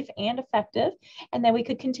safe and effective, and then we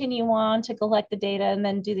could continue on to collect the data and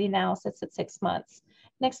then do the analysis at 6 months.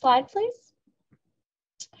 Next slide, please.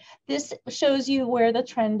 This shows you where the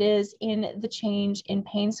trend is in the change in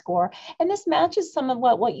pain score. And this matches some of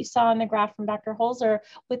what you saw in the graph from Dr. Holzer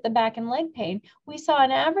with the back and leg pain. We saw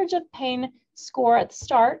an average of pain score at the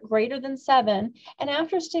start greater than 7. And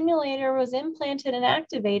after stimulator was implanted and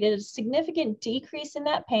activated, a significant decrease in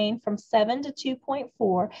that pain from 7 to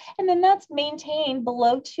 2.4. And then that's maintained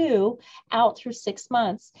below 2 out through 6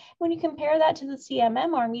 months. When you compare that to the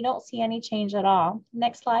CMM arm, you don't see any change at all.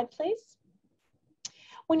 Next slide, please.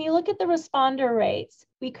 When you look at the responder rates,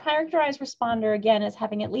 we characterize responder again as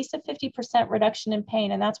having at least a 50% reduction in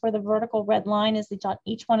pain, and that's where the vertical red line is on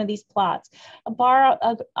each one of these plots. A bar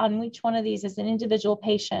on each one of these is an individual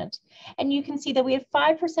patient. And you can see that we have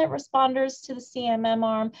 5% responders to the CMM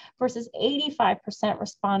arm versus 85%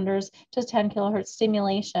 responders to 10 kilohertz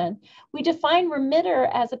stimulation. We define remitter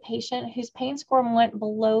as a patient whose pain score went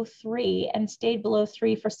below 3 and stayed below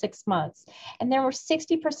 3 for 6 months. And there were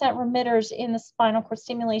 60% remitters in the spinal cord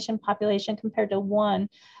stimulation population compared to 1%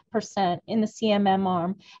 in the CMM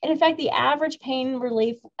arm. And in fact, the average pain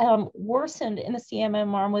relief worsened in the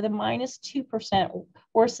CMM arm with a -2%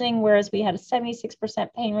 worsening, whereas we had a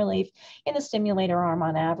 76% pain relief in the stimulator arm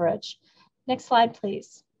on average. Next slide,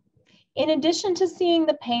 please. In addition to seeing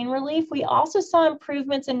the pain relief, we also saw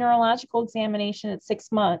improvements in neurological examination at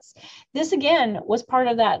 6 months. This again was part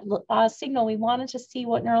of that signal. We wanted to see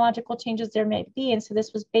what neurological changes there may be. And so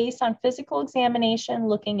this was based on physical examination,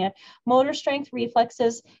 looking at motor strength,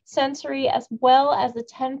 reflexes, sensory, as well as the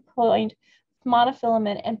 10-point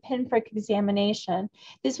monofilament and pinprick examination.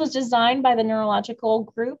 This was designed by the neurological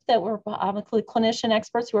group that were clinician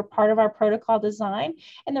experts who were part of our protocol design.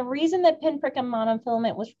 And the reason that pinprick and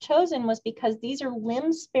monofilament was chosen was because these are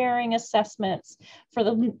limb sparing assessments for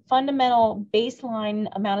the fundamental baseline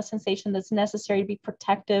amount of sensation that's necessary to be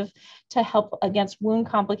protective to help against wound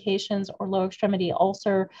complications or lower extremity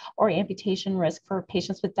ulcer or amputation risk for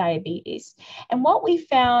patients with diabetes. And what we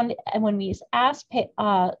found when we asked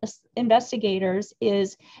investigators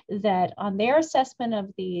is that on their assessment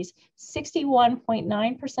of these,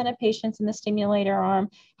 61.9% of patients in the stimulator arm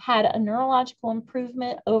had a neurological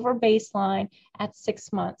improvement over baseline at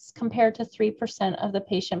 6 months, compared to 3% of the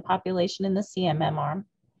patient population in the CMM arm.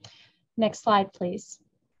 Next slide, please.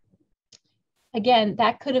 Again,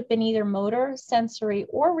 that could have been either motor, sensory,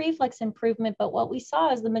 or reflex improvement, but what we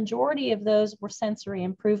saw is the majority of those were sensory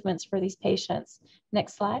improvements for these patients.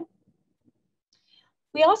 Next slide.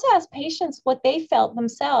 We also asked patients what they felt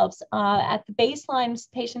themselves at the baseline.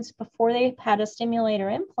 Patients, before they had a stimulator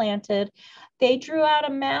implanted, they drew out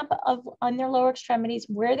a map on their lower extremities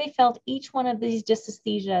where they felt each one of these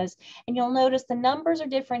dysesthesias. And you'll notice the numbers are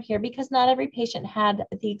different here because not every patient had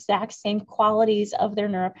the exact same qualities of their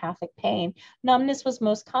neuropathic pain. Numbness was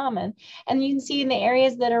most common. And you can see in the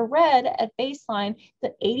areas that are red at baseline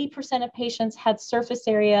that 80% of patients had surface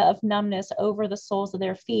area of numbness over the soles of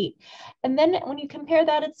their feet. And then when you compare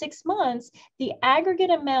that at 6 months, the aggregate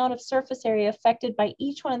amount of surface area affected by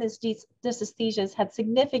each one of these dysesthesias had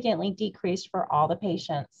significantly decreased for all the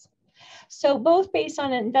patients. So both based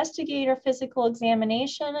on investigator physical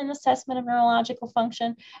examination and assessment of neurological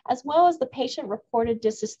function, as well as the patient-reported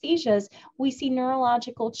dysesthesias, we see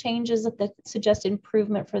neurological changes that suggest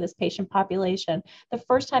improvement for this patient population. The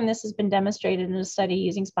first time this has been demonstrated in a study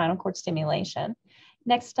using spinal cord stimulation.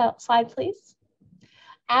 Next slide, please.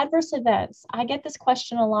 Adverse events. I get this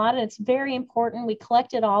question a lot, and it's very important. We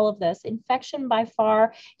collected all of this. Infection by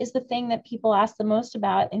far is the thing that people ask the most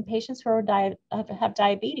about. In patients who have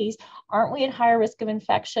diabetes, aren't we at higher risk of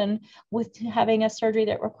infection with having a surgery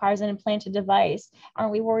that requires an implanted device?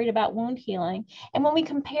 Aren't we worried about wound healing? And when we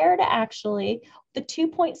compared actually The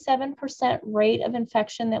 2.7% rate of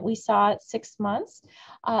infection that we saw at 6 months,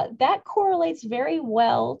 that correlates very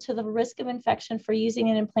well to the risk of infection for using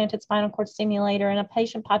an implanted spinal cord stimulator in a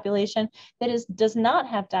patient population that does not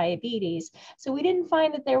have diabetes. So we didn't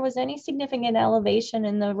find that there was any significant elevation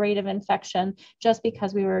in the rate of infection just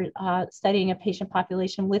because we were studying a patient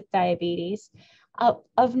population with diabetes.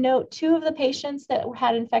 Of note, 2 of the patients that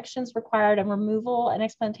had infections required a removal and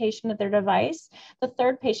explantation of their device. The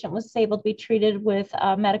 3rd patient was able to be treated with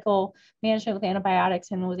medical management with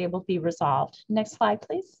antibiotics and was able to be resolved. Next slide,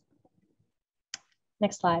 please.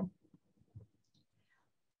 Next slide.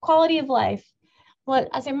 Quality of life. Well,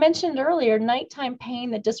 as I mentioned earlier, nighttime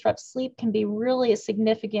pain that disrupts sleep can be really a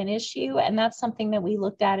significant issue, and that's something that we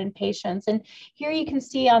looked at in patients. And here you can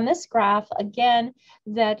see on this graph, again,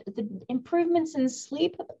 that the improvements in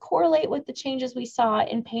sleep correlate with the changes we saw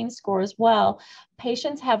in pain score as well.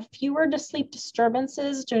 Patients have fewer sleep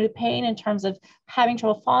disturbances due to pain in terms of having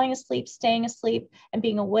trouble falling asleep, staying asleep, and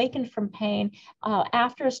being awakened from pain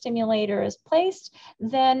after a stimulator is placed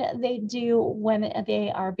than they do when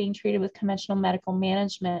they are being treated with conventional medical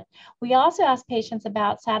management. We also asked patients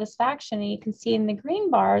about satisfaction, and you can see in the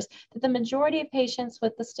green bars that the majority of patients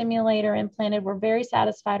with the stimulator implanted were very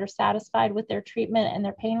satisfied or satisfied with their treatment and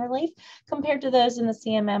their pain relief compared to those in the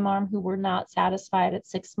CMM arm who were not satisfied at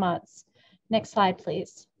 6 months. Next slide,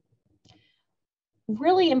 please.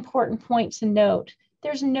 Really important point to note.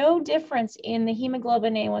 There's no difference in the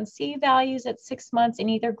hemoglobin A1C values at 6 months in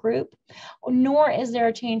either group, nor is there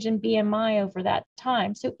a change in BMI over that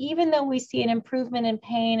time. So even though we see an improvement in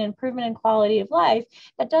pain, improvement in quality of life,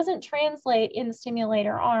 that doesn't translate in the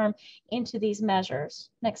stimulator arm into these measures.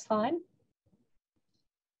 Next slide.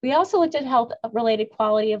 We also looked at health-related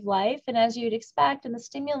quality of life, and as you'd expect in the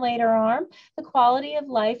stimulator arm, the quality of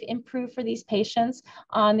life improved for these patients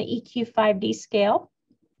on the EQ-5D scale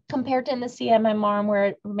compared to in the CMM arm where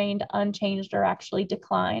it remained unchanged or actually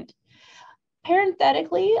declined.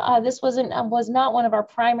 Parenthetically, this was not one of our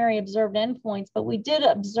primary observed endpoints, but we did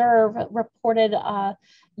observe reported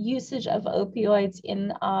usage of opioids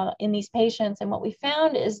in these patients, and what we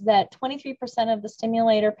found is that 23% of the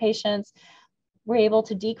stimulator patients were able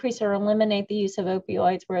to decrease or eliminate the use of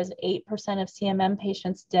opioids, whereas 8% of CMM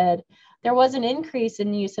patients did. There was an increase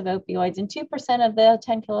in the use of opioids in 2% of the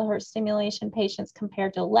 10 kilohertz stimulation patients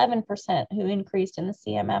compared to 11% who increased in the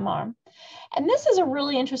CMM arm. And this is a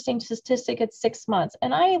really interesting statistic at 6 months.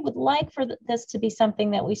 And I would like for this to be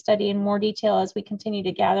something that we study in more detail as we continue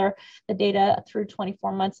to gather the data through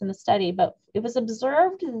 24 months in the study. But it was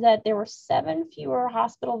observed that there were 7 fewer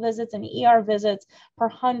hospital visits and ER visits per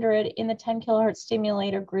 100 in the 10 kilohertz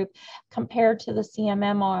stimulator group compared to the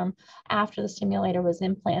CMM arm after the stimulator was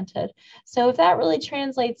implanted. So if that really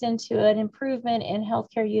translates into an improvement in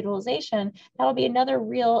healthcare utilization, that'll be another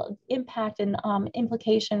real impact and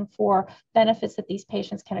implication for benefits that these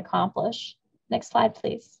patients can accomplish. Next slide,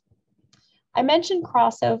 please. I mentioned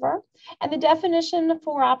crossover, and the definition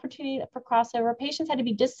for opportunity for crossover, patients had to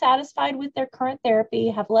be dissatisfied with their current therapy,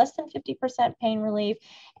 have less than 50% pain relief,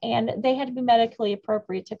 and they had to be medically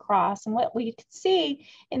appropriate to cross. And what we can see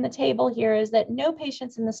in the table here is that no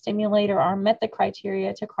patients in the stimulator arm met the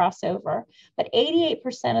criteria to cross over, but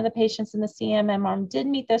 88% of the patients in the CMM arm did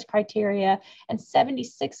meet those criteria, and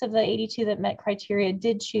 76 of the 82 that met criteria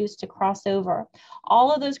did choose to cross over.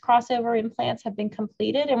 All of those crossover implants have been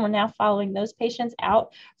completed, and we're now following those patients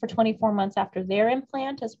out for 24 months after their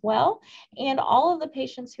implant as well. And all of the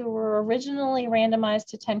patients who were originally randomized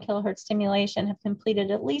to 10 kilohertz stimulation have completed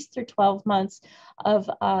at least through 12 months of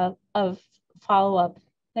follow-up.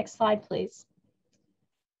 Next slide, please.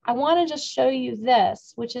 I want to just show you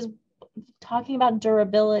this, which is talking about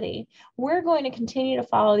durability. We're going to continue to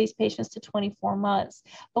follow these patients to 24 months.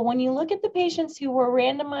 But when you look at the patients who were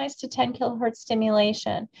randomized to 10 kilohertz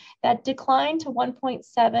stimulation, that declined to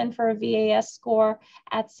 1.7 for a VAS score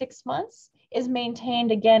at 6 months is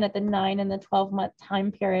maintained again at the 9 and the 12-month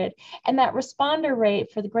time period. And that responder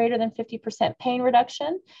rate for the greater than 50% pain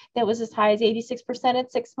reduction that was as high as 86%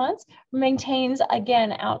 at 6 months maintains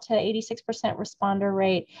again out to 86% responder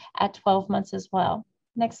rate at 12 months as well.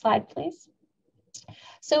 Next slide, please.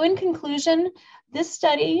 So in conclusion, this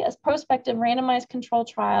study, a prospective randomized control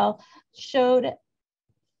trial, showed,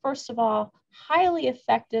 first of all, highly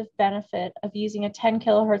effective benefit of using a 10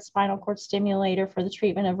 kilohertz spinal cord stimulator for the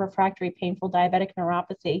treatment of refractory painful diabetic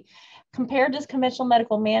neuropathy. Compared to conventional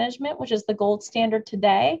medical management, which is the gold standard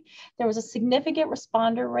today, there was a significant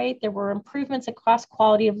responder rate. There were improvements across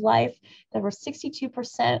quality of life. There were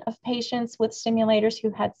 62% of patients with stimulators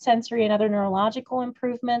who had sensory and other neurological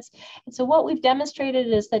improvements. And so what we've demonstrated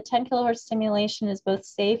is that 10 kilohertz stimulation is both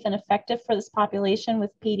safe and effective for this population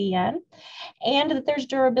with PDN, and that there's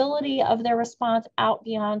durability of their response out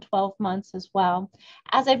beyond 12 months as well.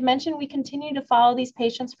 As I've mentioned, we continue to follow these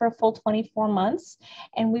patients for a full 24 months,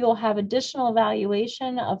 and we will have additional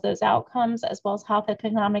evaluation of those outcomes as well as health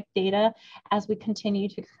economic data as we continue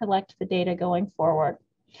to collect the data going forward.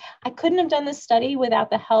 I couldn't have done this study without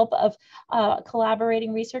the help of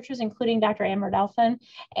collaborating researchers, including Dr. Amber Delphin.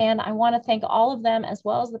 And I want to thank all of them as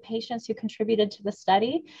well as the patients who contributed to the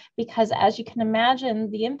study, because as you can imagine,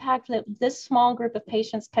 the impact that this small group of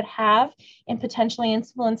patients could have in potentially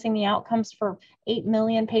influencing the outcomes for 8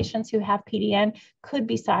 million patients who have PDN could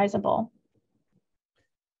be sizable.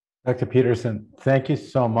 Dr. Peterson, thank you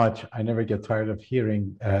so much. I never get tired of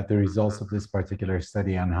hearing the results of this particular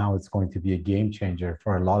study and how it's going to be a game changer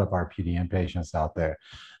for a lot of our PDN patients out there.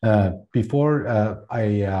 Before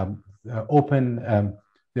I open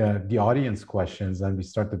the audience questions and we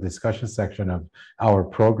start the discussion section of our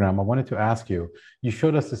program, I wanted to ask you, you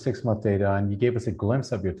showed us the 6-month data and you gave us a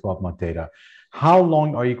glimpse of your 12-month data. How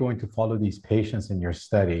long are you going to follow these patients in your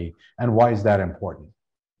study, and why is that important?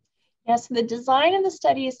 Yes, the design of the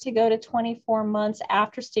study is to go to 24 months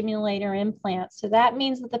after stimulator implants. So that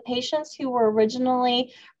means that the patients who were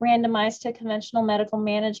originally randomized to conventional medical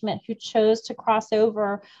management who chose to cross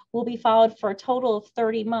over will be followed for a total of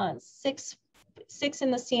 30 months, six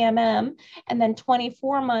in the CMM, and then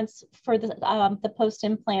 24 months for the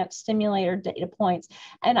post-implant stimulator data points.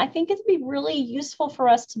 And I think it'd be really useful for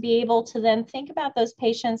us to be able to then think about those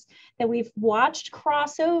patients that we've watched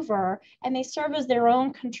cross over, and they serve as their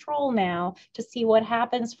own control now to see what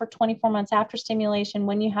happens for 24 months after stimulation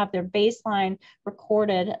when you have their baseline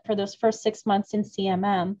recorded for those first 6 months in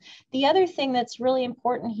CMM. The other thing that's really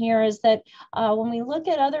important here is that when we look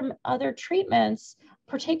at other treatments,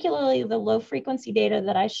 particularly the low frequency data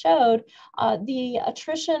that I showed, the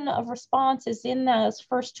attrition of response is in those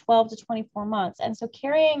first 12 to 24 months. And so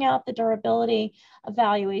carrying out the durability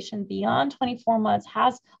evaluation beyond 24 months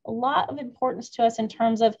has a lot of importance to us in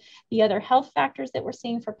terms of the other health factors that we're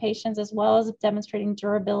seeing for patients, as well as demonstrating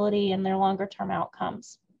durability in their longer term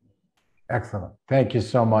outcomes. Excellent. Thank you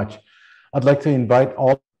so much. I'd like to invite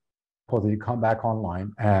all people to come back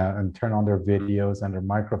online and turn on their videos and their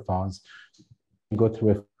microphones. Go through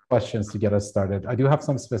with questions to get us started. I do have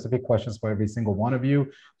some specific questions for every single one of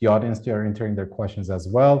you. The audience, they are entering their questions as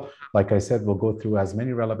well. Like I said, we'll go through as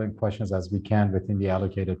many relevant questions as we can within the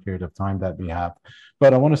allocated period of time that we have.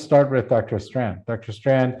 But I want to start with Dr. Strand. Dr.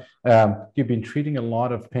 Strand, you've been treating a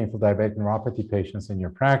lot of painful diabetic neuropathy patients in your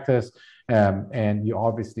practice, and you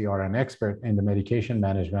obviously are an expert in the medication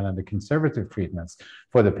management and the conservative treatments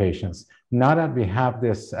for the patients. Now that we have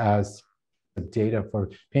this as data for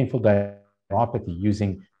painful diabetic neuropathy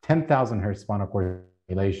using 10,000 hertz spinal cord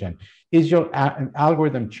stimulation, is your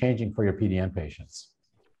algorithm changing for your PDN patients?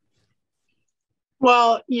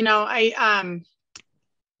 Well, you know,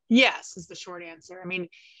 yes is the short answer. I mean,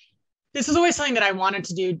 this is always something that I wanted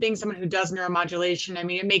to do, being someone who does neuromodulation. I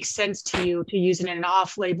mean, it makes sense to you to use it in an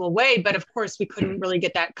off-label way, but of course we couldn't really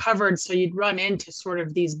get that covered. So you'd run into sort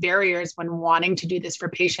of these barriers when wanting to do this for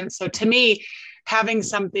patients. So to me, having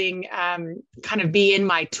something kind of be in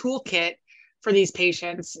my toolkit for these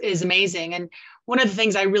patients is amazing. And one of the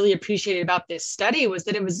things I really appreciated about this study was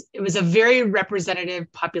that it was a very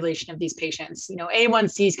representative population of these patients. You know,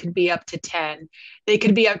 A1Cs could be up to 10. They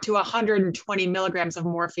could be up to 120 milligrams of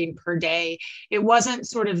morphine per day. It wasn't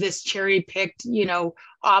sort of this cherry-picked, you know,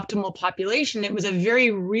 optimal population. It was a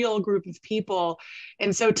very real group of people.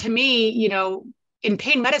 And so to me, you know, in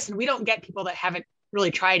pain medicine, we don't get people that haven't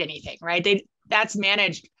really tried anything, right? That's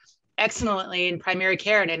managed excellently in primary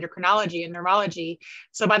care and endocrinology and neurology.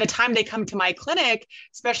 So by the time they come to my clinic,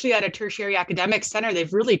 especially at a tertiary academic center,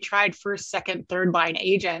 they've really tried first, second, third line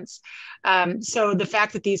agents. So the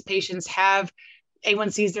fact that these patients have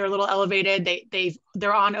A1Cs, they're a little elevated,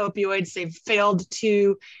 they're on opioids, they've failed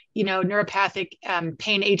to, you know, neuropathic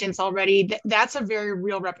pain agents already, that's a very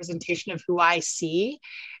real representation of who I see.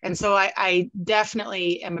 And so I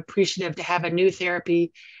definitely am appreciative to have a new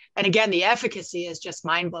therapy. And again, the efficacy is just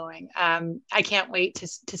mind-blowing. I can't wait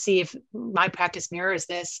to see if my practice mirrors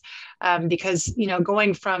this, because, you know,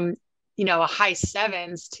 going from a high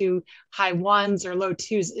 7s to high 1s or low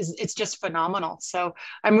 2s it's just phenomenal. So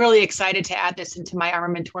I'm really excited to add this into my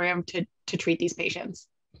armamentarium to treat these patients.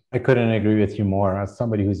 I couldn't agree with you more. As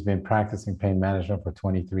somebody who's been practicing pain management for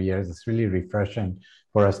 23 years, it's really refreshing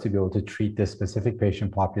for us to be able to treat this specific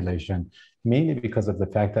patient population, mainly because of the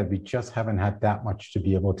fact that we just haven't had that much to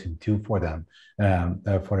be able to do for them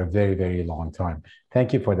for a very, very long time.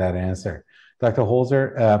 Thank you for that answer. Dr.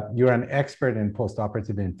 Holzer, you're an expert in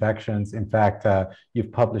postoperative infections. In fact,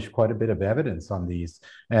 you've published quite a bit of evidence on these.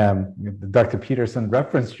 Dr. Peterson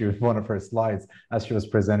referenced you in one of her slides as she was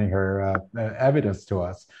presenting her evidence to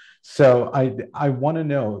us. So I want to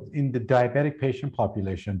know, in the diabetic patient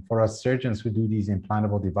population, for us surgeons who do these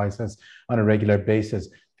implantable devices on a regular basis,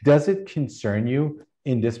 does it concern you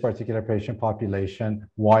in this particular patient population?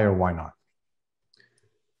 Why or why not?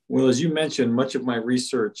 Well, as you mentioned, much of my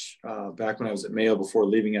research back when I was at Mayo before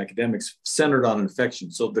leaving academics centered on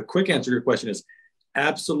infection. So the quick answer to your question is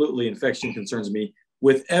absolutely infection concerns me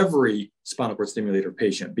with every spinal cord stimulator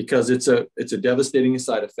patient, because it's a devastating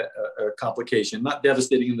side effect, complication, not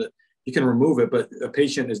devastating in that you can remove it, but a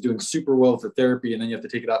patient is doing super well for therapy and then you have to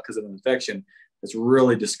take it out because of an infection. It's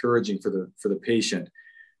really discouraging for the patient.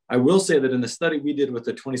 I will say that in the study we did with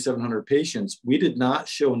the 2,700 patients, we did not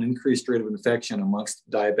show an increased rate of infection amongst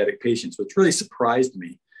diabetic patients, which really surprised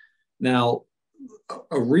me. Now,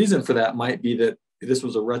 a reason for that might be that this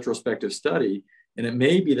was a retrospective study, and it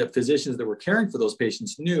may be that physicians that were caring for those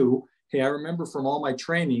patients knew, hey, I remember from all my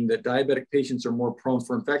training that diabetic patients are more prone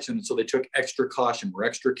for infection, and so they took extra caution, were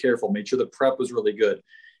extra careful, made sure the prep was really good,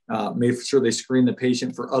 made sure they screened the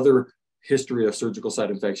patient for other history of surgical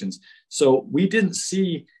site infections. So we didn't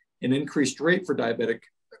see an increased rate for diabetic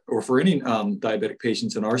or for any diabetic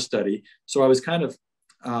patients in our study. So I was kind of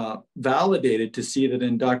validated to see that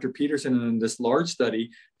in Dr. Peterson and in this large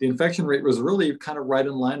study, the infection rate was really kind of right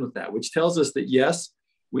in line with that, which tells us that yes,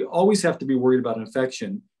 we always have to be worried about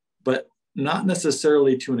infection, but not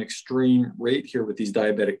necessarily to an extreme rate here with these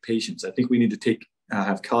diabetic patients. I think we need to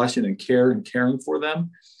have caution and care in caring for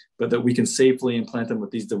them, but that we can safely implant them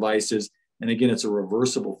with these devices. And again, it's a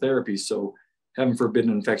reversible therapy. So heaven forbid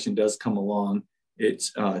an infection does come along,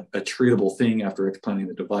 it's a treatable thing after implanting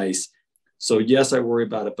the device. So yes, I worry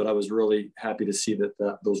about it, but I was really happy to see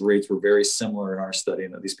that those rates were very similar in our study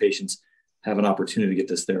and that these patients have an opportunity to get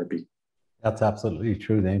this therapy. That's absolutely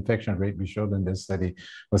true. The infection rate we showed in this study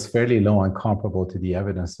was fairly low and comparable to the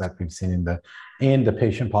evidence that we've seen in the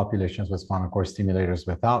patient populations with spinal cord stimulators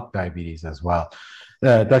without diabetes as well.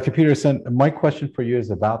 Dr. Peterson, my question for you is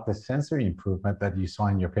about the sensory improvement that you saw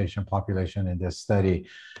in your patient population in this study.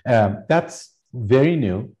 That's very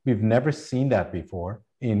new. We've never seen that before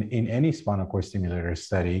in any spinal cord stimulator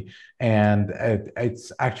study, and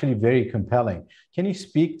it's actually very compelling. Can you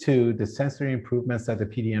speak to the sensory improvements that the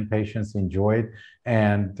PDN patients enjoyed,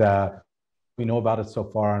 and we know about it so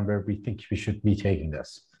far and where we think we should be taking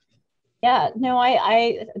this? Yeah, no,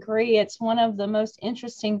 I agree. It's one of the most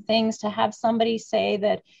interesting things to have somebody say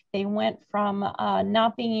that they went from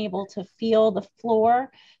not being able to feel the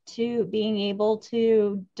floor to being able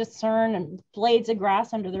to discern blades of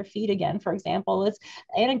grass under their feet again, for example. It's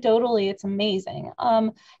anecdotally, it's amazing.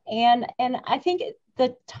 And I think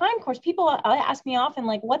the time course, people ask me often,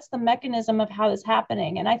 like, what's the mechanism of how this is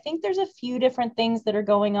happening? And I think there's a few different things that are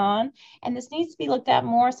going on, and this needs to be looked at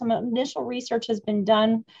more. Some initial research has been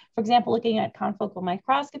done, for example, looking at confocal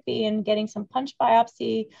microscopy and getting some punch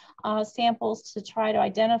biopsy samples to try to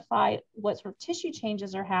identify what sort of tissue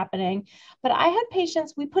changes are happening. But I had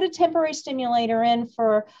patients, we put a temporary stimulator in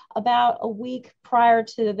for about a week prior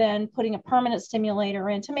to then putting a permanent stimulator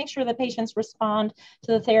in to make sure that patients respond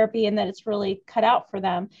to the therapy and that it's really cut out for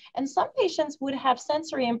them. And some patients would have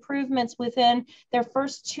sensory improvements within their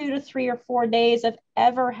first 2 to 3 or 4 days of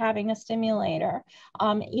ever having a stimulator,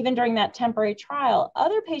 even during that temporary trial.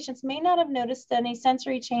 Other patients may not have noticed any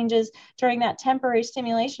sensory changes during that temporary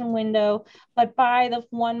stimulation window, but by the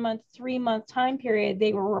 1 month, 3 month time period,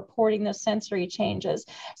 they were reporting those sensory changes.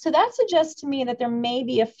 So that suggests to me that there may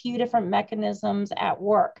be a few different mechanisms at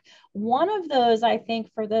work. One of those, I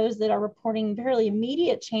think, for those that are reporting fairly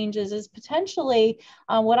immediate changes is potentially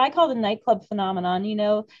what I call the nightclub phenomenon. You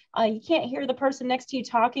know, you can't hear the person next to you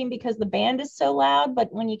talking because the band is so loud,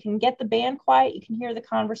 but when you can get the band quiet, you can hear the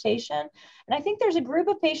conversation. And I think there's a group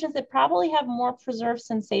of patients that probably have more preserved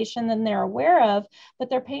sensation than they're aware of, but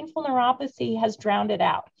their painful neuropathy has drowned it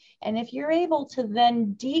out. And if you're able to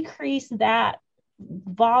then decrease that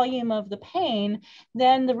volume of the pain,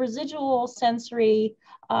 then the residual sensory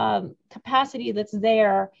capacity that's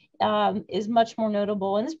there is much more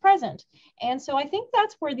notable and is present. And so I think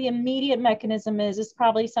that's where the immediate mechanism is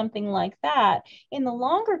probably something like that. In the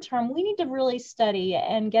longer term, we need to really study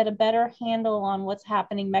and get a better handle on what's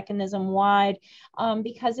happening mechanism wide,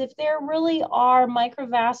 because if there really are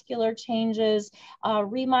microvascular changes,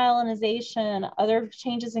 remyelinization, other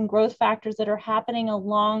changes in growth factors that are happening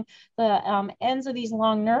along the ends of these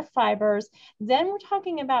long nerve fibers, then we're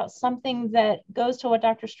talking about something that goes to what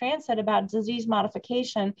Dr. Strand said about disease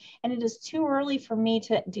modification. And it is too early for me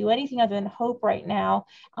to do anything other than hope right now.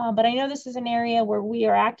 But I know this is an area where we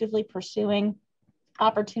are actively pursuing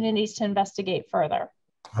opportunities to investigate further.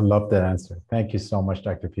 I love that answer. Thank you so much,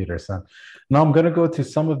 Dr. Peterson. Now I'm going to go to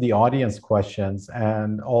some of the audience questions,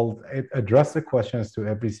 and I'll address the questions to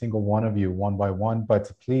every single one of you one by one,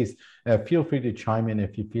 but please feel free to chime in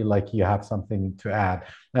if you feel like you have something to add.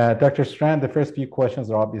 Dr. Strand, the first few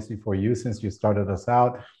questions are obviously for you since you started us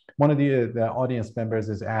out. One of the audience members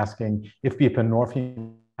is asking if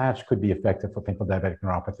buprenorphine patch could be effective for painful diabetic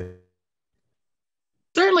neuropathy.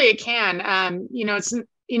 Certainly it can.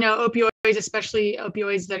 Opioids, especially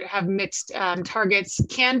opioids that have mixed targets,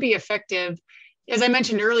 can be effective. As I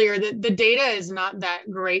mentioned earlier, the data is not that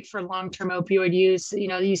great for long-term opioid use.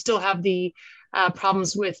 You still have the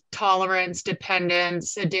problems with tolerance,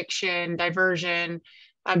 dependence, addiction, diversion,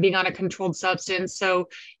 being on a controlled substance. So,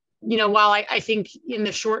 while I think in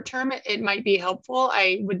the short term it might be helpful,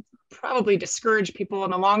 I would probably discourage people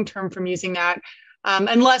in the long term from using that.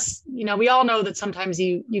 Unless, we all know that sometimes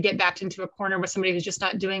you get backed into a corner with somebody who's just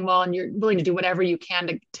not doing well and you're willing to do whatever you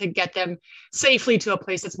can to get them safely to a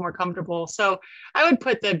place that's more comfortable. So I would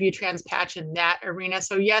put the Butrans patch in that arena.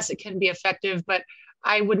 So yes, it can be effective, but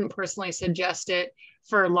I wouldn't personally suggest it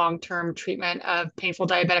for long-term treatment of painful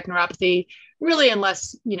diabetic neuropathy, really,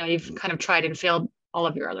 unless, you've kind of tried and failed all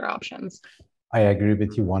of your other options. I agree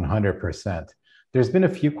with you 100%. There's been a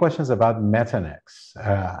few questions about Imedex.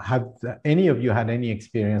 Have any of you had any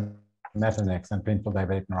experience with Imedex and painful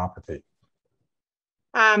diabetic neuropathy?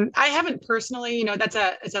 I haven't personally.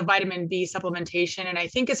 It's a vitamin B supplementation, and I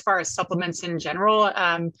think as far as supplements in general,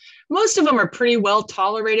 most of them are pretty well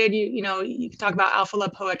tolerated. You can talk about alpha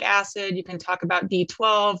lipoic acid, you can talk about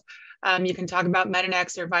B12, you can talk about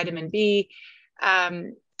Imedex or vitamin B.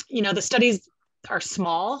 The studies are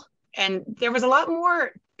small, and there was a lot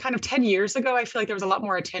more. Kind of 10 years ago, I feel like there was a lot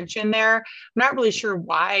more attention there. I'm not really sure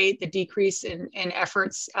why the decrease in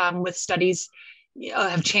efforts with studies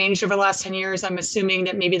have changed over the last 10 years. I'm assuming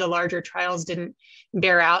that maybe the larger trials didn't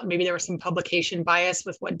bear out. Maybe there was some publication bias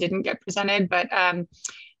with what didn't get presented. But on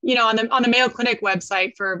the Mayo Clinic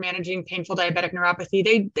website for managing painful diabetic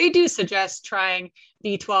neuropathy, they do suggest trying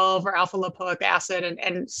B12 or alpha lipoic acid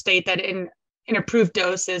and state that in approved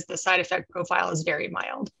doses, the side effect profile is very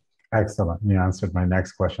mild. Excellent. You answered my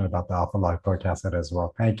next question about the alpha lipoic acid as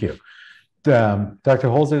well. Thank you. Dr.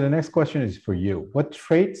 Holzer, the next question is for you. What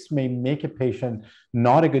traits may make a patient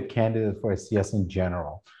not a good candidate for a CS in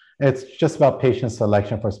general? It's just about patient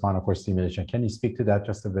selection for spinal cord stimulation. Can you speak to that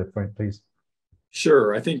just a bit, please?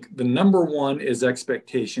 Sure. I think the number one is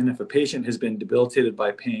expectation. If a patient has been debilitated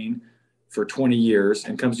by pain for 20 years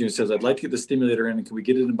and comes to you and says, I'd like to get the stimulator in, and can we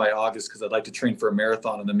get it in by August because I'd like to train for a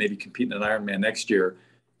marathon and then maybe compete in an Ironman next year,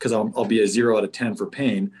 because I'll be a 0 out of 10 for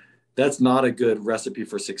pain, that's not a good recipe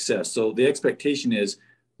for success. So the expectation is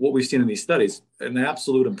what we've seen in these studies, an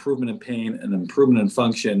absolute improvement in pain, an improvement in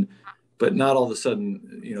function, but not all of a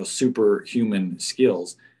sudden, superhuman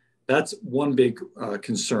skills. That's one big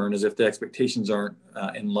concern, is if the expectations aren't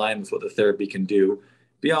in line with what the therapy can do.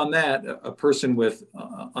 Beyond that, a person with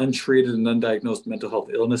untreated and undiagnosed mental health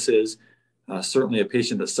illnesses, certainly a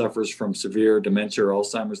patient that suffers from severe dementia or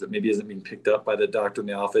Alzheimer's that maybe isn't being picked up by the doctor in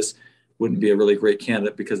the office, wouldn't be a really great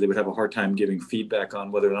candidate because they would have a hard time giving feedback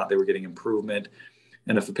on whether or not they were getting improvement.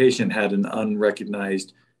 And if a patient had an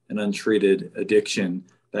unrecognized and untreated addiction,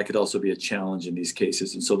 that could also be a challenge in these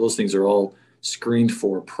cases. And so those things are all screened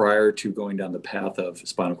for prior to going down the path of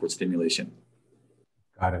spinal cord stimulation.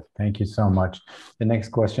 Got it. Thank you so much. The next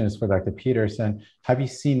question is for Dr. Peterson. Have you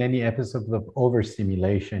seen any episodes of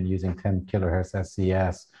overstimulation using 10 kilohertz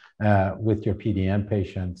SCS with your PDN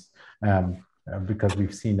patients? Because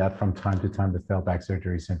we've seen that from time to time with failed back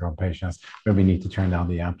surgery syndrome patients where we need to turn down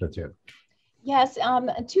the amplitude. Yes,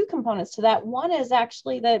 two components to that. One is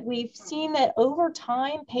actually that we've seen that over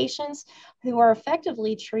time, patients who are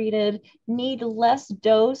effectively treated need less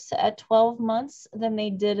dose at 12 months than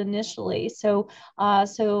they did initially. So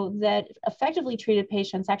that effectively treated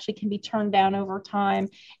patients actually can be turned down over time.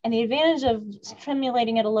 And the advantage of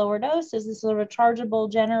stimulating at a lower dose is this is a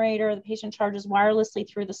rechargeable generator. The patient charges wirelessly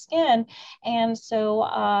through the skin. And so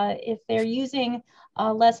if they're using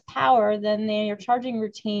less power, then your charging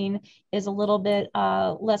routine is a little bit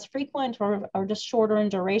less frequent or just shorter in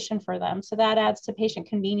duration for them. So that adds to patient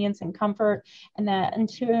convenience and comfort, and that in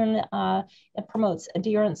turn it promotes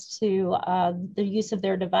adherence to the use of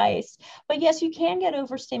their device. But yes, you can get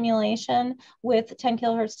overstimulation with 10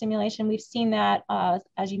 kilohertz stimulation. We've seen that,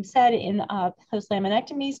 as you said, in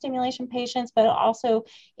post-laminectomy stimulation patients, but also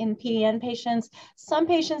in PDN patients. Some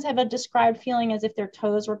patients have a described feeling as if their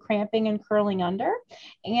toes were cramping and curling under.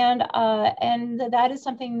 And that is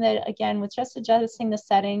something that, again, with just adjusting the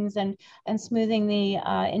settings and smoothing the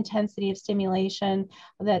intensity of stimulation,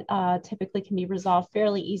 that typically can be resolved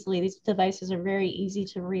fairly easily. These devices are very easy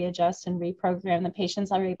to readjust and reprogram. The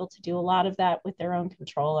patients are able to do a lot of that with their own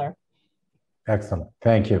controller. Excellent.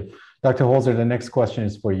 Thank you. Dr. Holzer, the next question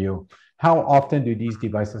is for you. How often do these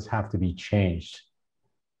devices have to be changed?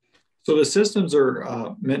 So the systems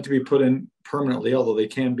are meant to be put in permanently, although they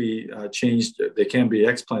can be changed. They can be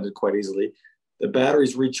explanted quite easily. The battery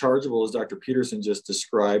is rechargeable, as Dr. Peterson just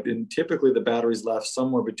described, and typically the battery's left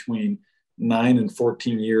somewhere between 9 and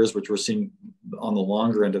 14 years, which we're seeing on the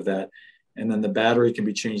longer end of that. And then the battery can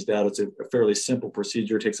be changed out. It's a fairly simple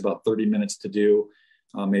procedure. It takes about 30 minutes to do,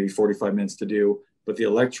 maybe 45 minutes to do. But the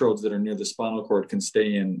electrodes that are near the spinal cord can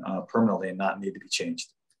stay in permanently and not need to be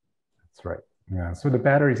changed. That's right. Yeah, so the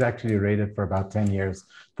battery is actually rated for about 10 years,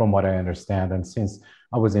 from what I understand. And since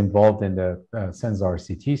I was involved in the Sensor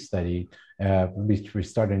CT study, which we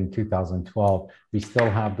started in 2012, we still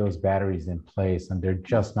have those batteries in place, and they're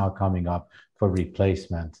just now coming up for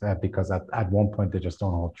replacement because at one point they just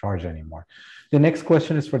don't hold charge anymore. The next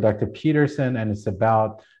question is for Dr. Peterson, and it's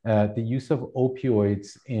about the use of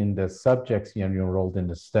opioids in the subjects you enrolled in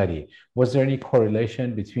the study. Was there any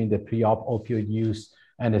correlation between the pre-op opioid use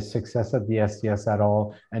and the success of the SCS at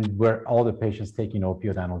all? And were all the patients taking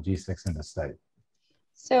opioid analgesics in the study?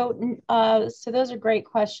 So those are great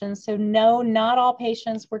questions. So no, not all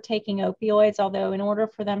patients were taking opioids, although in order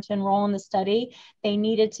for them to enroll in the study, they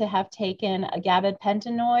needed to have taken a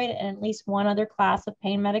gabapentinoid and at least one other class of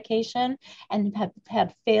pain medication, and have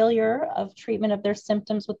had failure of treatment of their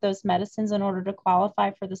symptoms with those medicines in order to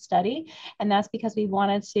qualify for the study. And that's because we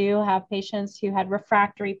wanted to have patients who had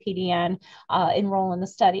refractory PDN enroll in the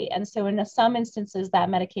study. And so in some instances,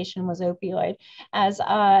 that medication was opioid. As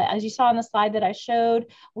you saw on the slide that I showed,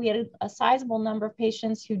 we had a sizable number of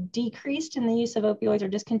patients who decreased in the use of opioids or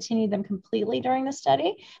discontinued them completely during the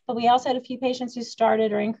study. But we also had a few patients who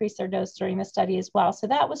started or increased their dose during the study as well. So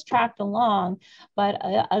that was tracked along. But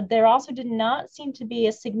there also did not seem to be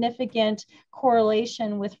a significant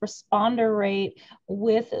correlation with responder rate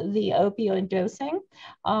with the opioid dosing.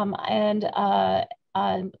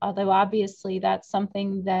 Although obviously that's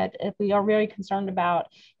something that we are very concerned about.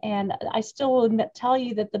 And I still will tell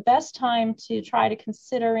you that the best time to try to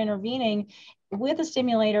consider intervening with a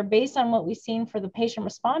stimulator based on what we've seen for the patient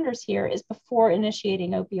responders here is before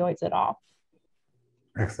initiating opioids at all.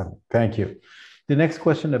 Excellent. Thank you. The next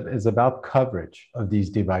question is about coverage of these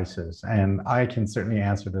devices. And I can certainly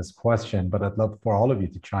answer this question, but I'd love for all of you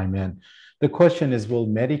to chime in. The question is, will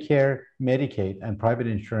Medicare, Medicaid, and private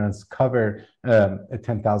insurance cover a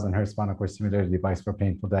 10,000 hertz spinal cord stimulator device for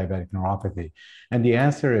painful diabetic neuropathy? And the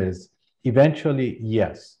answer is eventually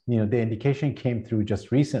yes. You know, the indication came through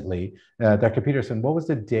just recently. Dr. Peterson, what was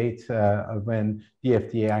the date of when the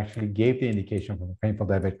FDA actually gave the indication for painful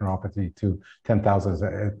diabetic neuropathy to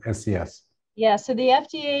 10,000 SCS? Yeah, so the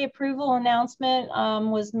FDA approval announcement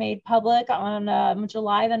was made public on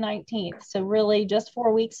July the 19th, so really just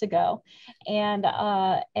 4 weeks ago. And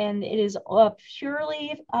it is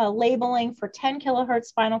purely labeling for 10 kilohertz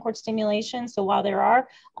spinal cord stimulation. So while there are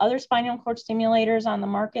other spinal cord stimulators on the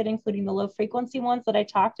market, including the low frequency ones that I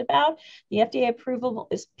talked about, the FDA approval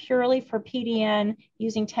is purely for PDN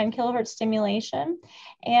using 10 kilohertz stimulation.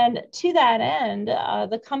 And to that end,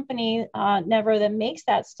 the company, Nevro, that makes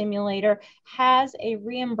that stimulator has a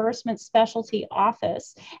reimbursement specialty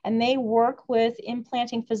office, and they work with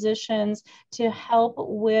implanting physicians to help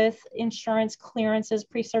with insurance clearances,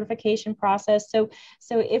 pre-certification process. So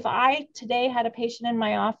if I today had a patient in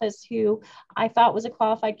my office who I thought was a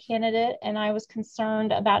qualified candidate and I was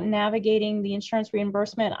concerned about navigating the insurance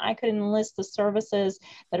reimbursement, I could enlist the services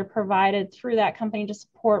that are provided through that company to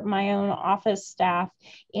support my own office staff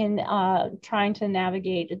in trying to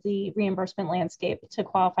navigate the reimbursement landscape to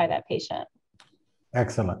qualify that patient.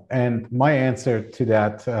 Excellent. And my answer to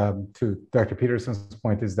that, to Dr. Peterson's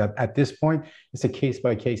point, is that at this point, it's a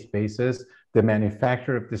case-by-case basis The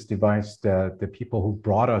manufacturer of this device, the people who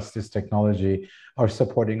brought us this technology are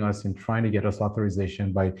supporting us in trying to get us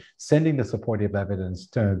authorization by sending the supportive evidence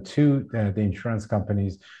to the insurance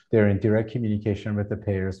companies. They're in direct communication with the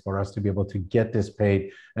payers for us to be able to get this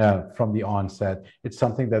paid from the onset. It's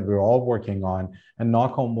something that we're all working on. And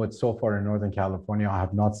knock on wood, so far in Northern California, I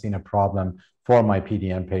have not seen a problem for my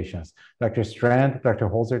PDN patients. Dr. Strand, Dr.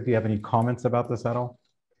 Holzer, do you have any comments about this at all?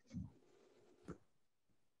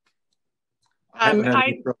 I haven't had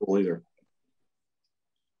any trouble either.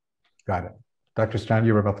 Got it. Dr. Strand,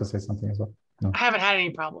 you were about to say something as well? No? I haven't had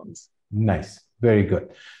any problems. Nice. Very good.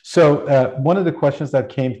 So one of the questions that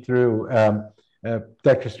came through,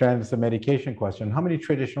 Dr. Strand, is a medication question. How many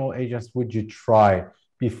traditional agents would you try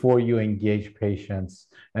before you engage patients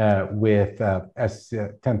with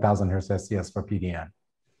 10,000 Hertz SCS for PDN?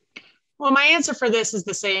 Well, my answer for this is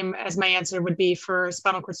the same as my answer would be for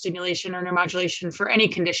spinal cord stimulation or neuromodulation for any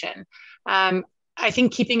condition. I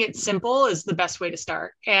think keeping it simple is the best way to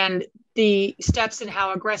start. And the steps and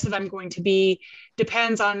how aggressive I'm going to be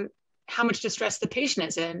depends on how much distress the patient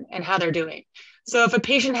is in and how they're doing. So if a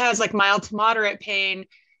patient has like mild to moderate pain,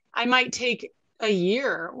 I might take a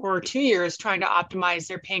year or 2 years trying to optimize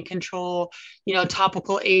their pain control,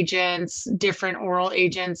 topical agents, different oral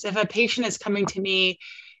agents. If a patient is coming to me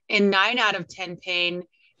in 9 out of 10 pain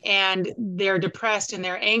and they're depressed and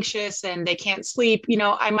they're anxious and they can't sleep,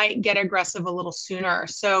 I might get aggressive a little sooner.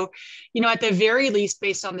 So, at the very least,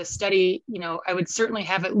 based on this study, I would certainly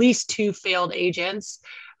have at least 2 failed agents.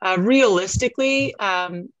 Realistically,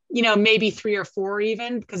 maybe 3 or 4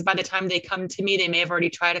 even, because by the time they come to me, they may have already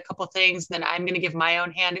tried a couple of things. Then I'm going to give my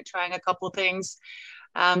own hand at trying a couple of things.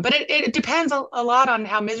 But it depends a lot on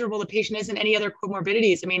how miserable the patient is and any other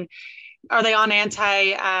comorbidities. I mean, are they on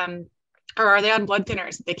or are they on blood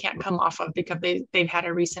thinners that they can't come off of because they've had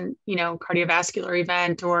a recent, cardiovascular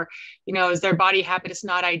event, or, is their body habitus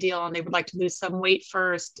not ideal and they would like to lose some weight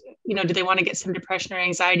first? Do they want to get some depression or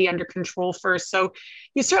anxiety under control first? So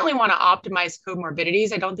you certainly want to optimize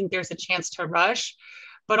comorbidities. I don't think there's a chance to rush.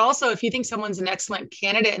 But also, if you think someone's an excellent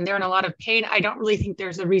candidate and they're in a lot of pain, I don't really think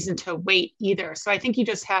there's a reason to wait either. So I think you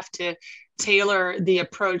just have to tailor the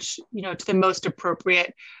approach, to the most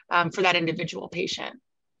appropriate for that individual patient.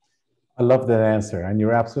 I love that answer. And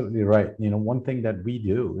you're absolutely right. One thing that we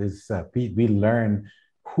do is we learn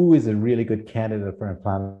who is a really good candidate for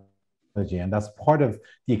implantology. And that's part of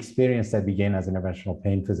the experience that we gain as interventional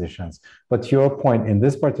pain physicians. But to your point, in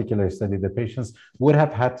this particular study, the patients would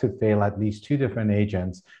have had to fail at least 2 different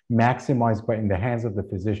agents, maximized by in the hands of the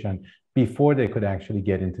physician, before they could actually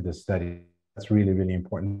get into the study. That's really, really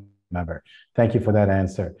important to remember. Thank you for that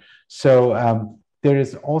answer. So there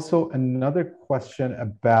is also another question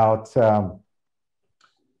about other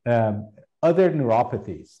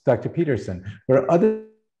neuropathies. Dr. Peterson, were other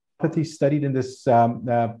neuropathies studied in this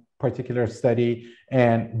particular study,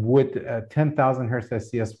 and would 10,000 Hertz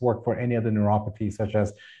SCS work for any other neuropathy, such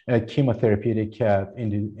as chemotherapeutic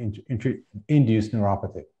induced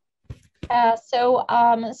neuropathy? So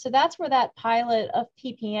that's where that pilot of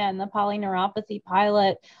PPN, the polyneuropathy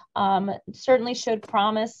pilot, certainly showed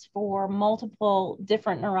promise for multiple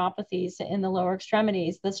different neuropathies in the lower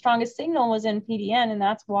extremities. The strongest signal was in PDN, and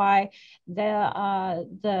that's why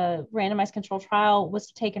the randomized control trial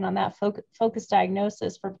was taken on that focused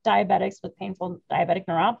diagnosis for diabetics with painful diabetic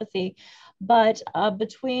neuropathy. But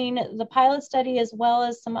between the pilot study as well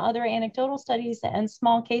as some other anecdotal studies and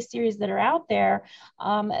small case series that are out there,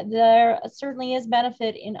 there certainly is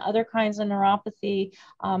benefit in other kinds of neuropathy.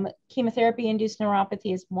 Chemotherapy-induced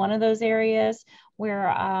neuropathy is one of those areas where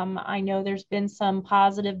I know there's been some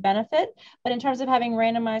positive benefit. But in terms of having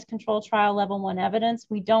randomized control trial level 1 evidence,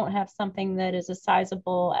 we don't have something that is as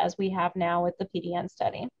sizable as we have now with the PDN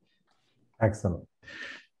study. Excellent.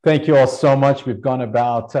 Thank you all so much. We've gone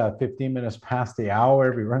about 15 minutes past the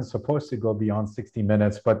hour. We weren't supposed to go beyond 60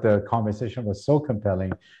 minutes, but the conversation was so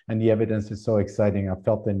compelling and the evidence is so exciting. I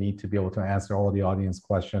felt the need to be able to answer all the audience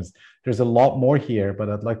questions. There's a lot more here, but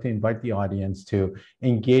I'd like to invite the audience to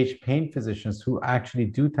engage pain physicians who actually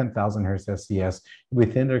do 10,000 Hertz SCS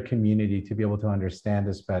within their community to be able to understand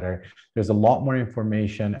this better. There's a lot more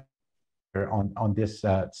information on this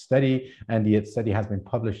study, and the study has been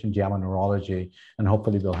published in JAMA Neurology, and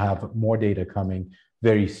hopefully we'll have more data coming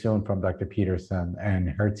very soon from Dr. Peterson and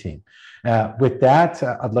her team. With that,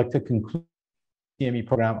 I'd like to conclude the CME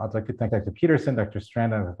program. I'd like to thank Dr. Peterson, Dr.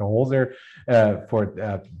 Strand, and Dr. Holzer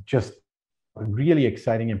for just really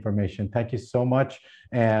exciting information. Thank you so much,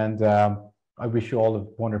 and I wish you all a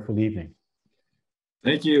wonderful evening.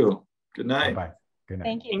 Thank you. Good night. Bye-bye. Good night.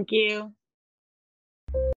 Thank you. Thank you.